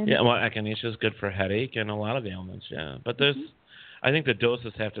stuff. And yeah, well, echinacea is good for headache and a lot of ailments. Yeah, but there's, I think the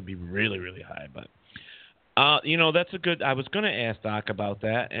doses have to be really, really high. But that's a good. I was going to ask Doc about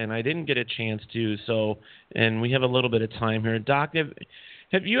that, and I didn't get a chance to. So, and we have a little bit of time here. Doc,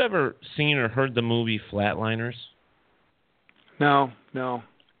 have you ever seen or heard the movie Flatliners? No.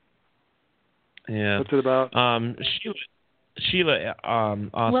 Yeah. What's it about? Sheila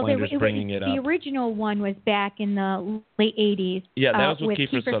Ostlander's bringing it up. The original one was back in the late 80s. Yeah, that was with with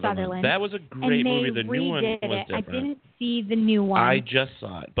Kiefer Sutherland. That was a great movie. The new one was different. I didn't see the new one. I just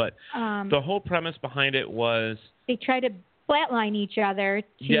saw it. But the whole premise behind it was... They try to flatline each other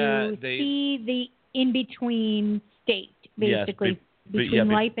to see the in-between state, basically. Yes, between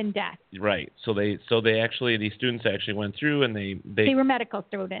life and death. Right. So these students actually went through and they were medical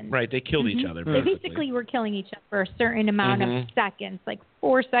students. Right. They killed each other. They basically were killing each other for a certain amount of seconds, like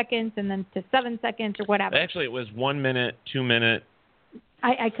 4 seconds and then to 7 seconds or whatever. Actually, it was 1 minute, 2 minutes.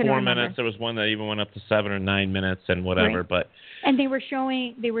 I couldn't 4 remember. minutes. There was one that even went up to 7 or 9 minutes and whatever. Right. And they were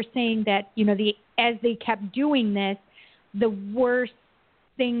saying that, as they kept doing this, the worst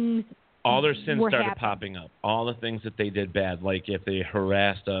things. All their sins started popping up. All the things that they did bad, like if they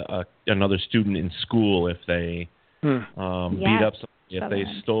harassed another student in school, if they beat up somebody, if they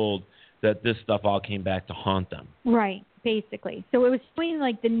stole, that this stuff all came back to haunt them. Right, basically. So it was showing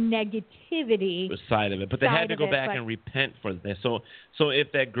like the negativity side of it, but they had to go back and repent for this. So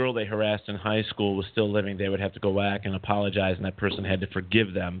if that girl they harassed in high school was still living, they would have to go back and apologize, and that person had to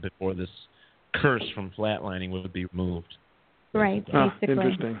forgive them before this curse from flatlining would be removed. Right, basically.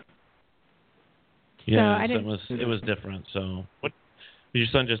 Interesting. Yeah, so it was different. So, what? Your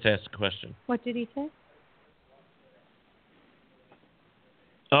son just asked a question. What did he say?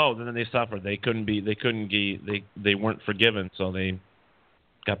 Oh, then they suffered. They weren't forgiven, so they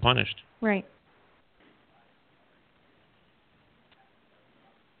got punished. Right.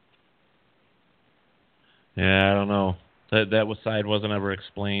 Yeah, I don't know. That side wasn't ever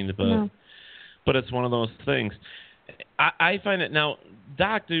explained, but it's one of those things. I find it now,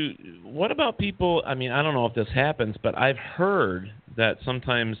 Doc. What about people? I mean, I don't know if this happens, but I've heard that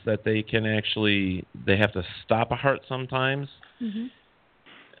sometimes that they have to stop a heart sometimes,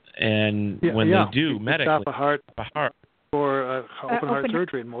 and when they do medically, stop a heart for open heart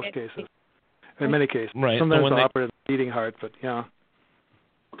surgery in most cases. In many cases, right? Sometimes they'll operate a beating heart, but yeah.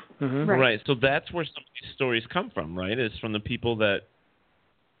 Right. So that's where some of these stories come from, right? It's from the people that.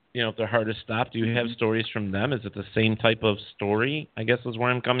 If their heart is stopped, do you have stories from them? Is it the same type of story, I guess is where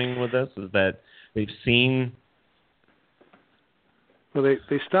I'm coming with this, is that they've seen... Well,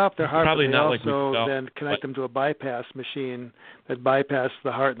 they stop their heart, probably but they not also like then connect them to a bypass machine that bypasses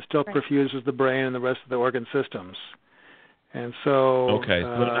the heart and still perfuses the brain and the rest of the organ systems. And so... Okay,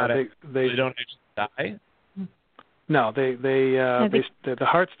 so they don't actually die? No, the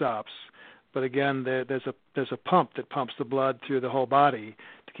heart stops. But again, there's a pump that pumps the blood through the whole body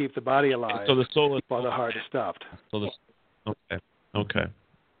to keep the body alive. So the soul is while the heart is stopped. Okay.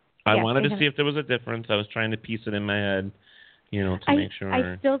 I wanted to see if there was a difference. I was trying to piece it in my head, to make sure.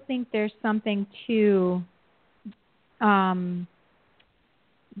 I still think there's something to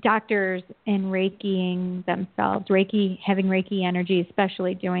doctors and Reikiing themselves, having Reiki energy,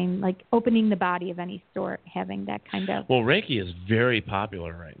 especially doing like opening the body of any sort, having that kind of. Well, Reiki is very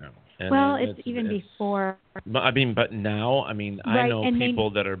popular right now. And it's even before. But now, I know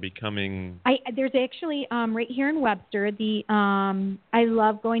people that are becoming. There's actually right here in Webster. I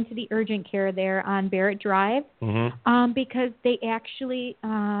love going to the urgent care there on Barrett Drive, because they actually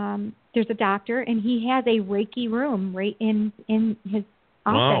there's a doctor and he has a Reiki room right in his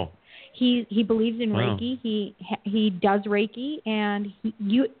office. Wow. He believes in Reiki. He does Reiki, and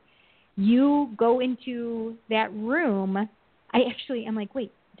you go into that room. I'm like,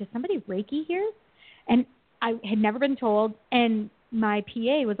 wait. Does somebody Reiki here? And I had never been told. And my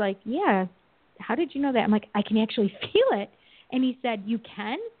PA was like, yeah, how did you know that? I'm like, I can actually feel it. And he said, you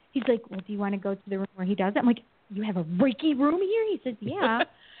can? He's like, well, do you want to go to the room where he does it? I'm like, you have a Reiki room here? He says, yeah.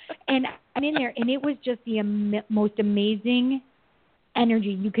 And I'm in there, and it was just the most amazing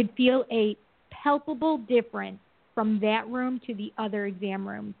energy. You could feel a palpable difference from that room to the other exam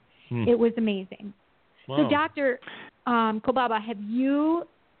rooms. It was amazing. Wow. So, Dr. Kolbaba,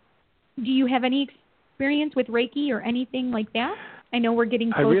 do you have any experience with Reiki or anything like that? I know we're getting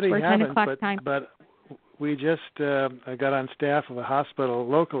close for 10 o'clock time. But we just got on staff of a hospital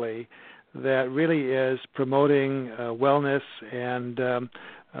locally that really is promoting wellness and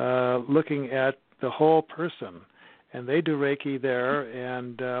looking at the whole person and they do Reiki there,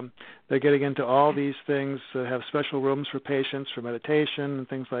 and they're getting into all these things, have special rooms for patients for meditation and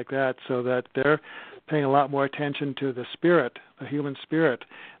things like that, so that they're paying a lot more attention to the spirit, the human spirit,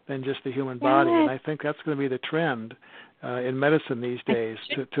 than just the human body. And I think that's going to be the trend in medicine these days,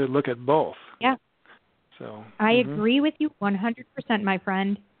 to look at both. Yeah. So I agree with you 100%, my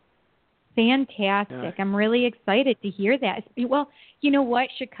friend. Fantastic. Yeah. I'm really excited to hear that. Well, you know what?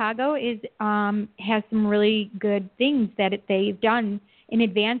 Chicago has some really good things that they've done in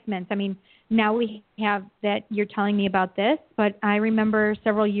advancements. I mean, now we have that you're telling me about this, but I remember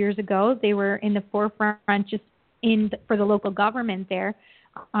several years ago they were in the forefront just for the local government there,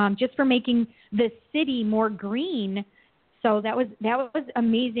 just for making the city more green. So that was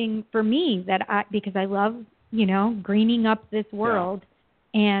amazing for me because I love, greening up this world,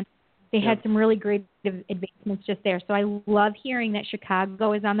 and they had some really great advancements just there. So I love hearing that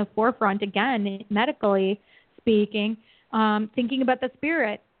Chicago is on the forefront again, medically speaking, thinking about the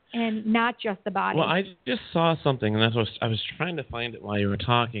spirit and not just the body. Well, I just saw something, and I was trying to find it while you were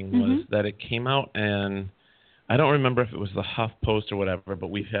talking, was that it came out, and I don't remember if it was the Huff Post or whatever,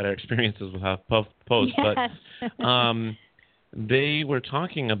 but we've had our experiences with Huff Post. Yes. But they were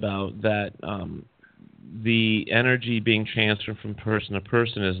talking about that the energy being transferred from person to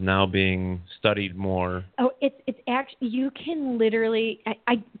person is now being studied more. Oh, it's actually, you can literally,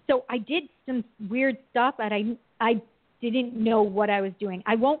 so I did some weird stuff that I didn't know what I was doing.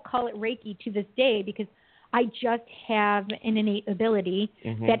 I won't call it Reiki to this day because I just have an innate ability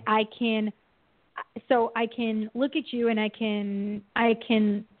that I can look at you and I can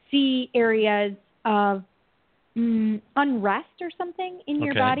see areas of unrest or something in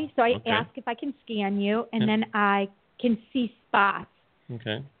your body. So I ask if I can scan you, and then I can see spots.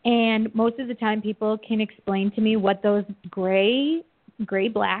 Okay. And most of the time people can explain to me what those gray,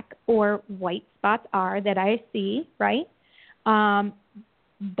 black, or white spots are that I see, right?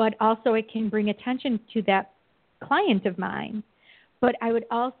 But also it can bring attention to that client of mine. But I would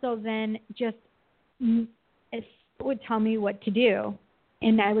also then it would tell me what to do.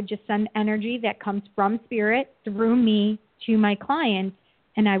 And I would just send energy that comes from spirit through me to my client,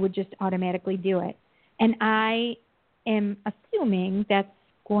 and I would just automatically do it. And I am assuming that's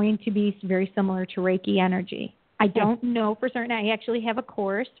going to be very similar to Reiki energy. I don't know for certain. I actually have a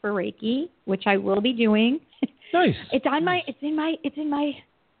course for Reiki, which I will be doing. Nice. It's in my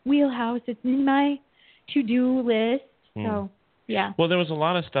wheelhouse. It's in my to-do list. So. Yeah. Well, there was a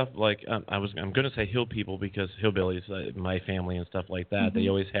lot of stuff like I'm going to say hill people because hillbillies, my family and stuff like that, they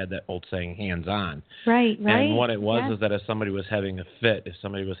always had that old saying, hands on. Right. And what it was is that if somebody was having a fit, if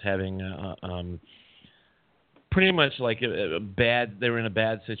somebody was having pretty much like they were in a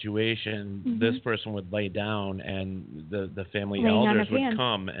bad situation, this person would lay down and the family elders would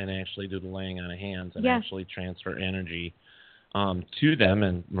come and actually do the laying on of hands and actually transfer energy to them,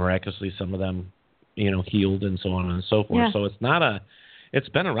 and miraculously some of them healed and so on and so forth. Yeah. So it's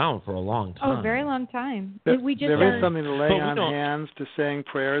been around for a long time. Oh, a very long time. There is something to laying on hands, to saying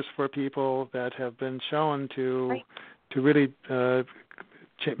prayers for people that have been shown to really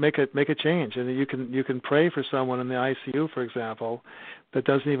make a change. And you can pray for someone in the ICU, for example, that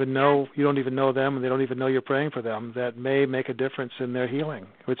doesn't even know, you don't even know them, and they don't even know you're praying for them. That may make a difference in their healing.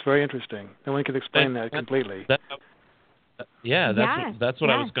 It's very interesting. No one can explain that completely. That's what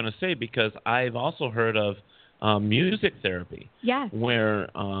I was going to say, because I've also heard of music therapy, where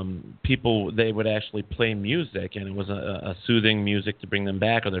people, they would actually play music, and it was a soothing music to bring them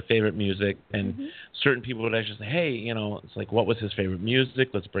back, or their favorite music, and certain people would actually say, hey, it's like, what was his favorite music?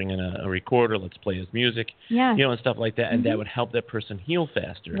 Let's bring in a recorder, let's play his music, and stuff like that, and that would help that person heal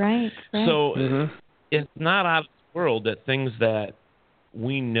faster. Right. So it's not out of the world that things that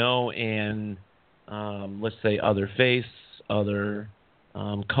we know in, let's say, other faiths, other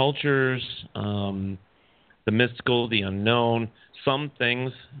cultures, the mystical, the unknown, some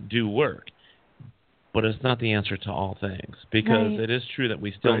things do work, but it's not the answer to all things, because it is true that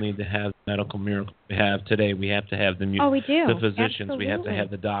we still need to have the medical miracle we have today. We have to have the physicians, Absolutely. We have to have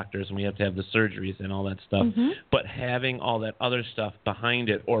the doctors, and we have to have the surgeries and all that stuff. But having all that other stuff behind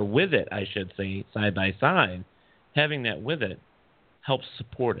it, or with it, I should say, side by side, having that with it helps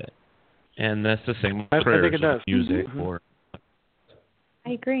support it. And that's the same with prayers or music or...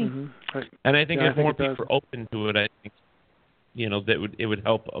 I agree. And I think if more people are open to it, I think, that it would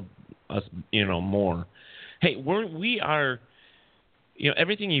help us, more. Hey, we are,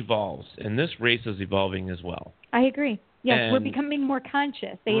 everything evolves, and this race is evolving as well. I agree. Yes, and we're becoming more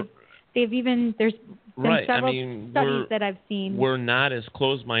conscious. There's been several studies that I've seen. We're not as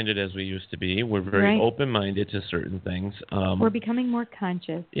closed-minded as we used to be. We're very open-minded to certain things. We're becoming more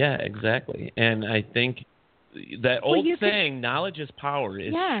conscious. Yeah, exactly. And I think that old saying, knowledge is power,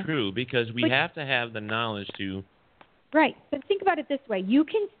 is true, because we have to have the knowledge to... Right. But think about it this way. You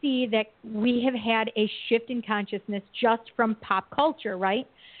can see that we have had a shift in consciousness just from pop culture, right?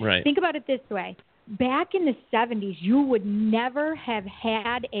 Right. Think about it this way. Back in the 70s, you would never have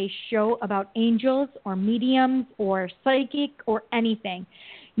had a show about angels or mediums or psychic or anything.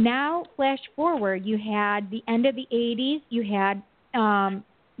 Now, flash forward, you had the end of the 80s, you had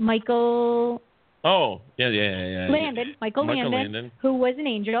Michael... Oh, yeah. Michael Landon, who was an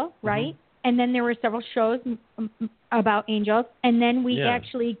angel, right? Mm-hmm. And then there were several shows about angels. And then we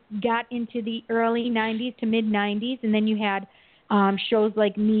actually got into the early 90s to mid-90s. And then you had shows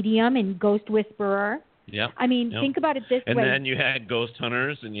like Medium and Ghost Whisperer. Yeah. I mean, think about it this way. And then you had Ghost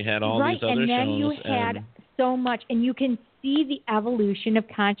Hunters and you had all these other shows. And then you had so much. And you can see the evolution of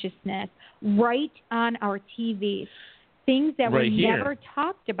consciousness right on our TVs. Things that were never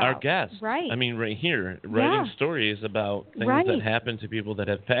talked about. Our guests. Right. I mean, right here, writing stories about things that happen to people that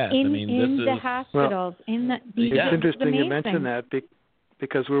have passed. In the hospitals. It's interesting you mention that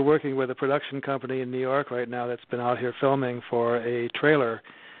because we're working with a production company in New York right now that's been out here filming for a trailer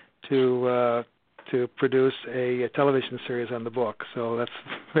to produce a television series on the book. So that's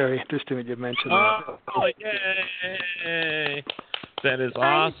very interesting that you mentioned that. Oh, yay! That is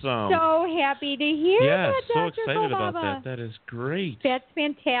awesome. I'm so happy to hear that, so Dr. excited Kolbaba. about that. That is great. That's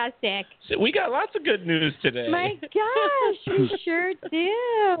fantastic. So we got lots of good news today. My gosh, we sure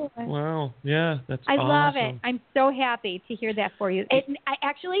do. Wow, yeah, that's awesome. I love it. Awesome. I'm so happy to hear that for you.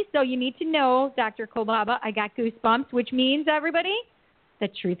 So you need to know, Dr. Kolbaba, I got goosebumps, which means, everybody, the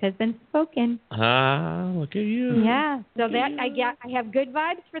truth has been spoken. Look at you. Yeah, so I have good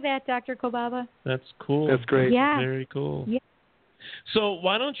vibes for that, Dr. Kolbaba. That's cool. That's great. Yeah. Very cool. Yeah. So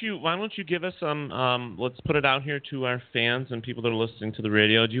why don't you give us some? Let's put it out here to our fans and people that are listening to the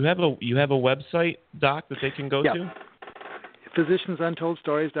radio. Do you have a website, Doc, that they can go to?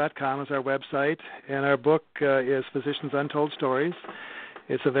 PhysiciansUntoldStories.com is our website, and our book is Physicians Untold Stories.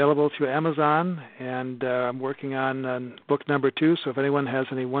 It's available through Amazon, and I'm working on book number 2. So if anyone has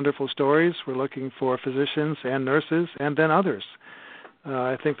any wonderful stories, we're looking for physicians and nurses, and then others.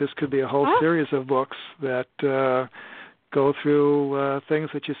 I think this could be a whole series of books that go through things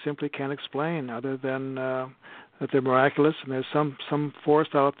that you simply can't explain other than that they're miraculous. And there's some force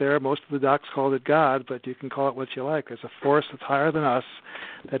out there. Most of the docs call it God, but you can call it what you like. There's a force that's higher than us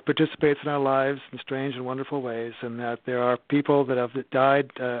that participates in our lives in strange and wonderful ways, and that there are people that have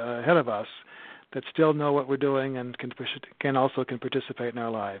died ahead of us that still know what we're doing and can participate in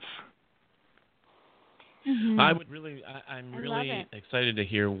our lives. Mm-hmm. I'm really excited to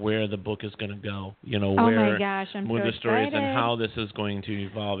hear where the book is going to go. My gosh, I'm so the stories excited. and how this is going to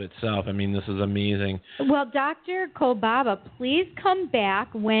evolve itself. I mean, this is amazing. Well, Dr. Kolbaba, please come back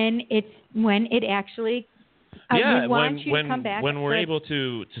when it actually. Yeah, we want you to come back when we're able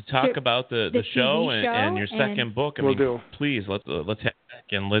to talk about the show and your second book. I mean, please let's have back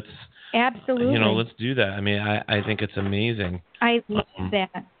and let's absolutely let's do that. I mean, I think it's amazing. I love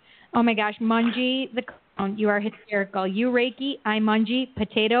that. Oh my gosh, Mungie the clown, you are hysterical. You Reiki, I Mungie,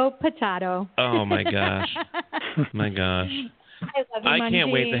 potato. Oh my gosh, my gosh. I love you, Mungie. I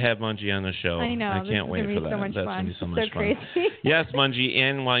can't wait to have Mungie on the show. I know. I can't wait for that. So much That's fun. Gonna be so much crazy. fun. Yes, Mungie.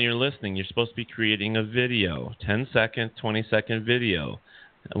 And while you're listening, you're supposed to be creating a video, 10-second, 20-second video.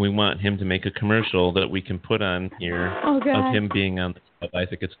 We want him to make a commercial that we can put on here of him being on the show. I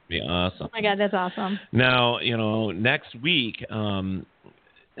think it's going to be awesome. Oh my God, that's awesome. Now, next week,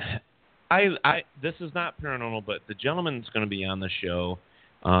 this is not paranormal, but the gentleman's going to be on the show.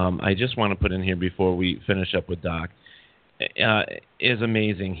 I just want to put in here before we finish up with Doc. Is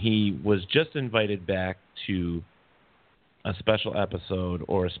amazing. He was just invited back to a special episode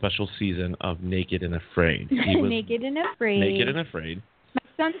or a special season of Naked and Afraid. He was Naked and Afraid. Naked and Afraid. My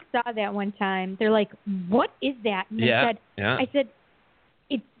son saw that one time. They're like, "What is that?" And I said,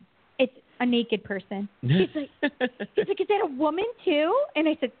 "It's a naked person." He's like, "Is that a woman too?" And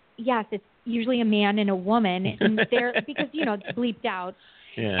I said, "Yes, it's usually a man and a woman, and they're because it's bleeped out."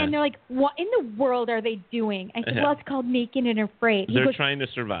 Yeah. And they're like, "What in the world are they doing?" I said, "Well, it's called Naked and Afraid." They're trying to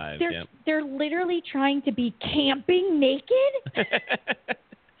survive. They're literally trying to be camping naked.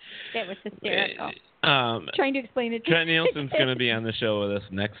 That was hysterical. Trying to explain it. Trent Nielsen's going to be on the show with us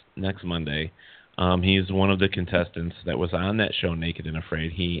next Monday. He's one of the contestants that was on that show, Naked and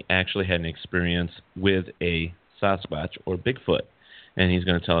Afraid. He actually had an experience with a Sasquatch or Bigfoot, and he's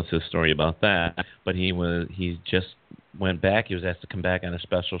going to tell us his story about that. But he just went back. He was asked to come back on a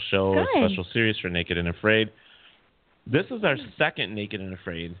special show, a special series for Naked and Afraid. This is our second Naked and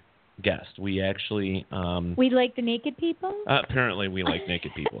Afraid guest. We actually we like the naked people. Apparently, we like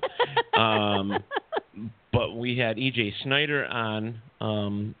naked people. But we had E.J. Schneider on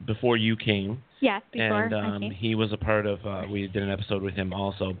before you came. Yes, before and I came. he was a part of. We did an episode with him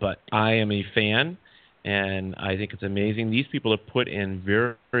also. But I am a fan, and I think it's amazing. These people are put in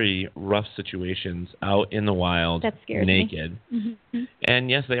very, very rough situations out in the wild, that scares naked. me. Mm-hmm. And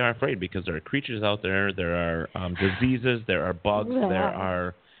yes, they are afraid because there are creatures out there. There are diseases. There are bugs. There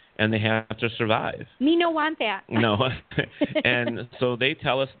are. And they have to survive. Me no want that. No. And so they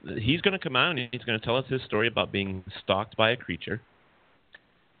tell us, he's going to come out and he's going to tell us his story about being stalked by a creature,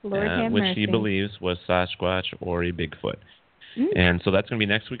 Lord have which mercy. he believes was Sasquatch or a Bigfoot. Mm. And so that's going to be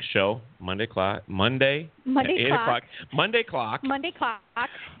next week's show, Monday at 8 o'clock. Monday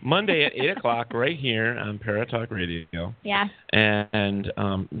at 8 o'clock right here on Paratalk Radio. Yeah. And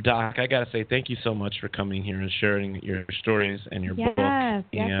Doc, I got to say thank you so much for coming here and sharing your stories and your book.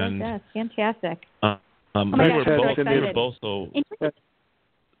 Yes, fantastic. We were both so.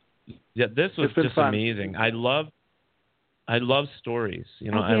 Yeah, this was just fun. amazing. I love stories.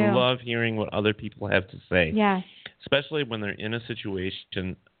 I love hearing what other people have to say. Yeah. Especially when they're in a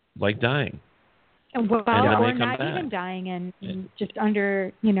situation like dying. Well, or not back. even dying and just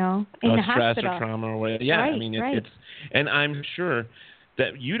under, in the stress hospital. or trauma or whatever. Yeah, right, I mean, right. it's, and I'm sure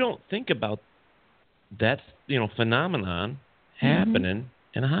that you don't think about that, phenomenon happening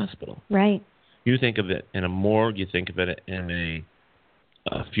in a hospital. Right. You think of it in a morgue. You think of it in a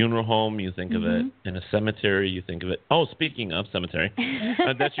funeral home. You think of it in a cemetery. You think of it. Oh, speaking of cemetery,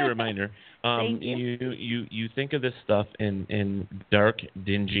 that's your reminder. Thank you. You think of this stuff in dark,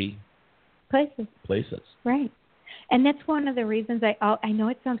 dingy places. Right. And that's one of the reasons I know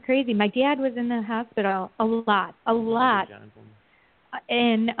it sounds crazy. My dad was in the hospital a lot.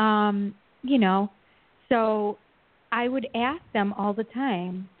 And so I would ask them all the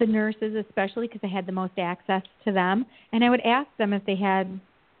time, the nurses especially, because I had the most access to them, and I would ask them if they had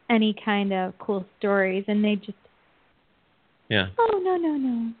any kind of cool stories, and they just, oh,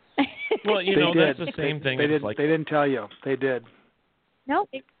 no. Well, that's the same thing. They didn't tell you. They did. No,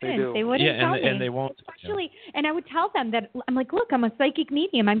 they didn't. They wouldn't tell me. And they won't. Especially, and I would tell them that, I'm like, look, I'm a psychic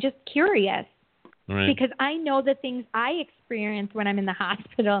medium. I'm just curious. Right. Because I know the things I experience when I'm in the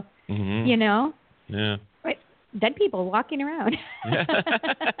hospital, Yeah. Right. Dead people walking around. Yeah.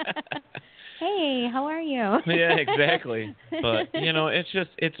 Hey, how are you? Yeah, exactly. But,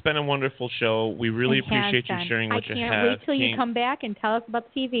 it's been a wonderful show. We really appreciate you sharing what you have. I can't wait till you come back and tell us about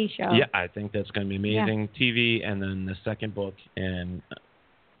the TV show. Yeah, I think that's going to be amazing. Yeah. TV and then the second book. And,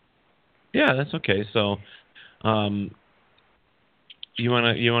 that's okay. So, you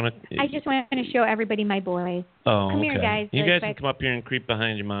want to? I just want to show everybody my boys. Oh, come here, guys. You guys can come up here and creep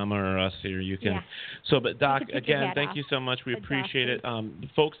behind your mama or us here. You can. Yeah. So, but Doc, again, thank you so much. We appreciate it,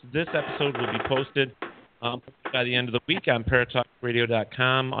 folks. This episode will be posted by the end of the week on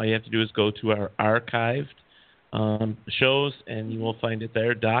Paratalkradio.com. All you have to do is go to our archived shows, and you will find it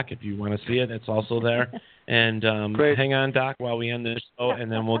there. Doc, if you want to see it, it's also there. And hang on, Doc, while we end this show, and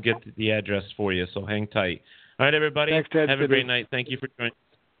then we'll get the address for you. So hang tight. All right, everybody. Thanks, Ted. Have a great night. Thank you for joining.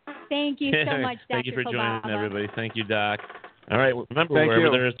 Thank you so much, Dr. Thank you for Kolbaba. joining, everybody. Thank you, Doc. All right, remember, Thank wherever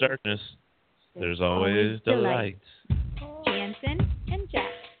you. there is darkness, there's always delight. Jansen and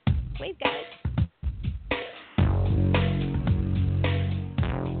Jeff. Wave, guys.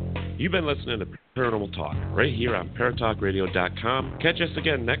 You've been listening to Paranormal Talk right here on Paratalkradio.com. Catch us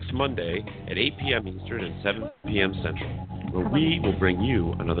again next Monday at 8 p.m. Eastern and 7 p.m. Central, where we will bring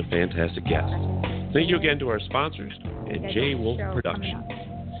you another fantastic guest. Thank you again to our sponsors and J. Wolf Productions.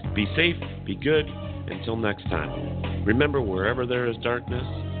 Be safe, be good. Until next time, remember, wherever there is darkness,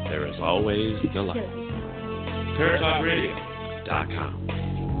 there is always the light. Paratalkradio.com.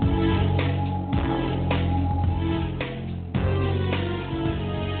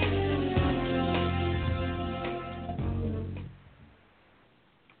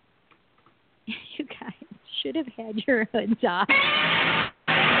 You guys should have had your hoods off.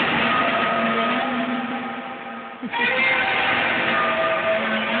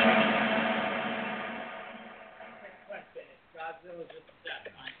 Godzilla was just upset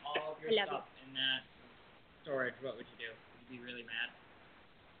on all of your stuff in that storage. What would you do? Would you be really mad?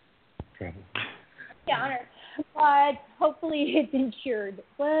 Probably. Downer. But hopefully it's insured.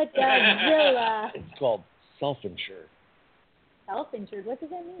 What Godzilla? It's called self-insured. Self-insured? What does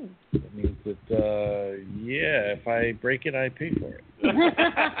that mean? It means that, if I break it, I pay for it.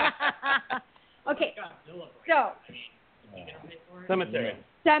 Okay. Godzilla. So. You gonna pay for it?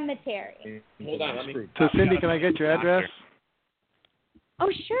 Cemetery. Hold on, let me. So, Cindy, can I get your address? Oh,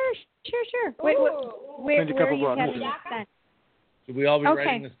 sure. Wait, where Send you a couple are you bucks. having this sent? Should we all be Okay.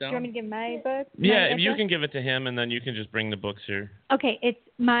 writing this Do you down? want me to give my book? Yeah, my if you address? can give it to him, and then you can just bring the books here. Okay,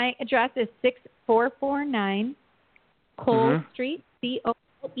 my address is 6449 Cole Street,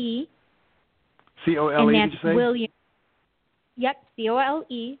 C-O-L-E. C-O-L-E, and did that's you say? William. Yep,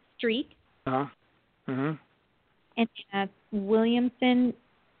 C-O-L-E Street. Mm-hmm. And that's Williamson,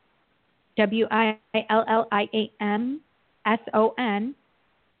 Williamson,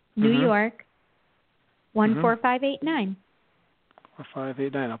 New York, 14589.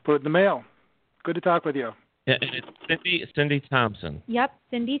 4589. I'll put it in the mail. Good to talk with you. Yeah, and it's Cindy Thompson. Yep,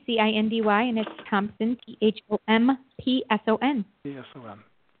 Cindy, C-I-N-D-Y, and it's Thompson, T-H-O-M-P-S-O-N. P-S-O-N.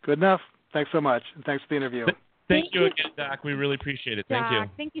 Good enough. Thanks so much, and thanks for the interview. Thank you again, Doc. We really appreciate it. Thank you.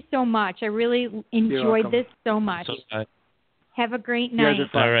 Thank you so much. I really enjoyed this so much. Have a great night. You guys are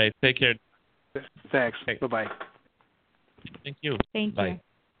fun. All right. Take care. Thanks. Okay. Bye-bye. Thank you. Thank Bye. you.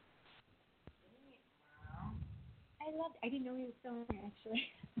 I didn't know he was still on there, actually.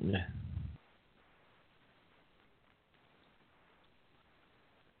 Yeah.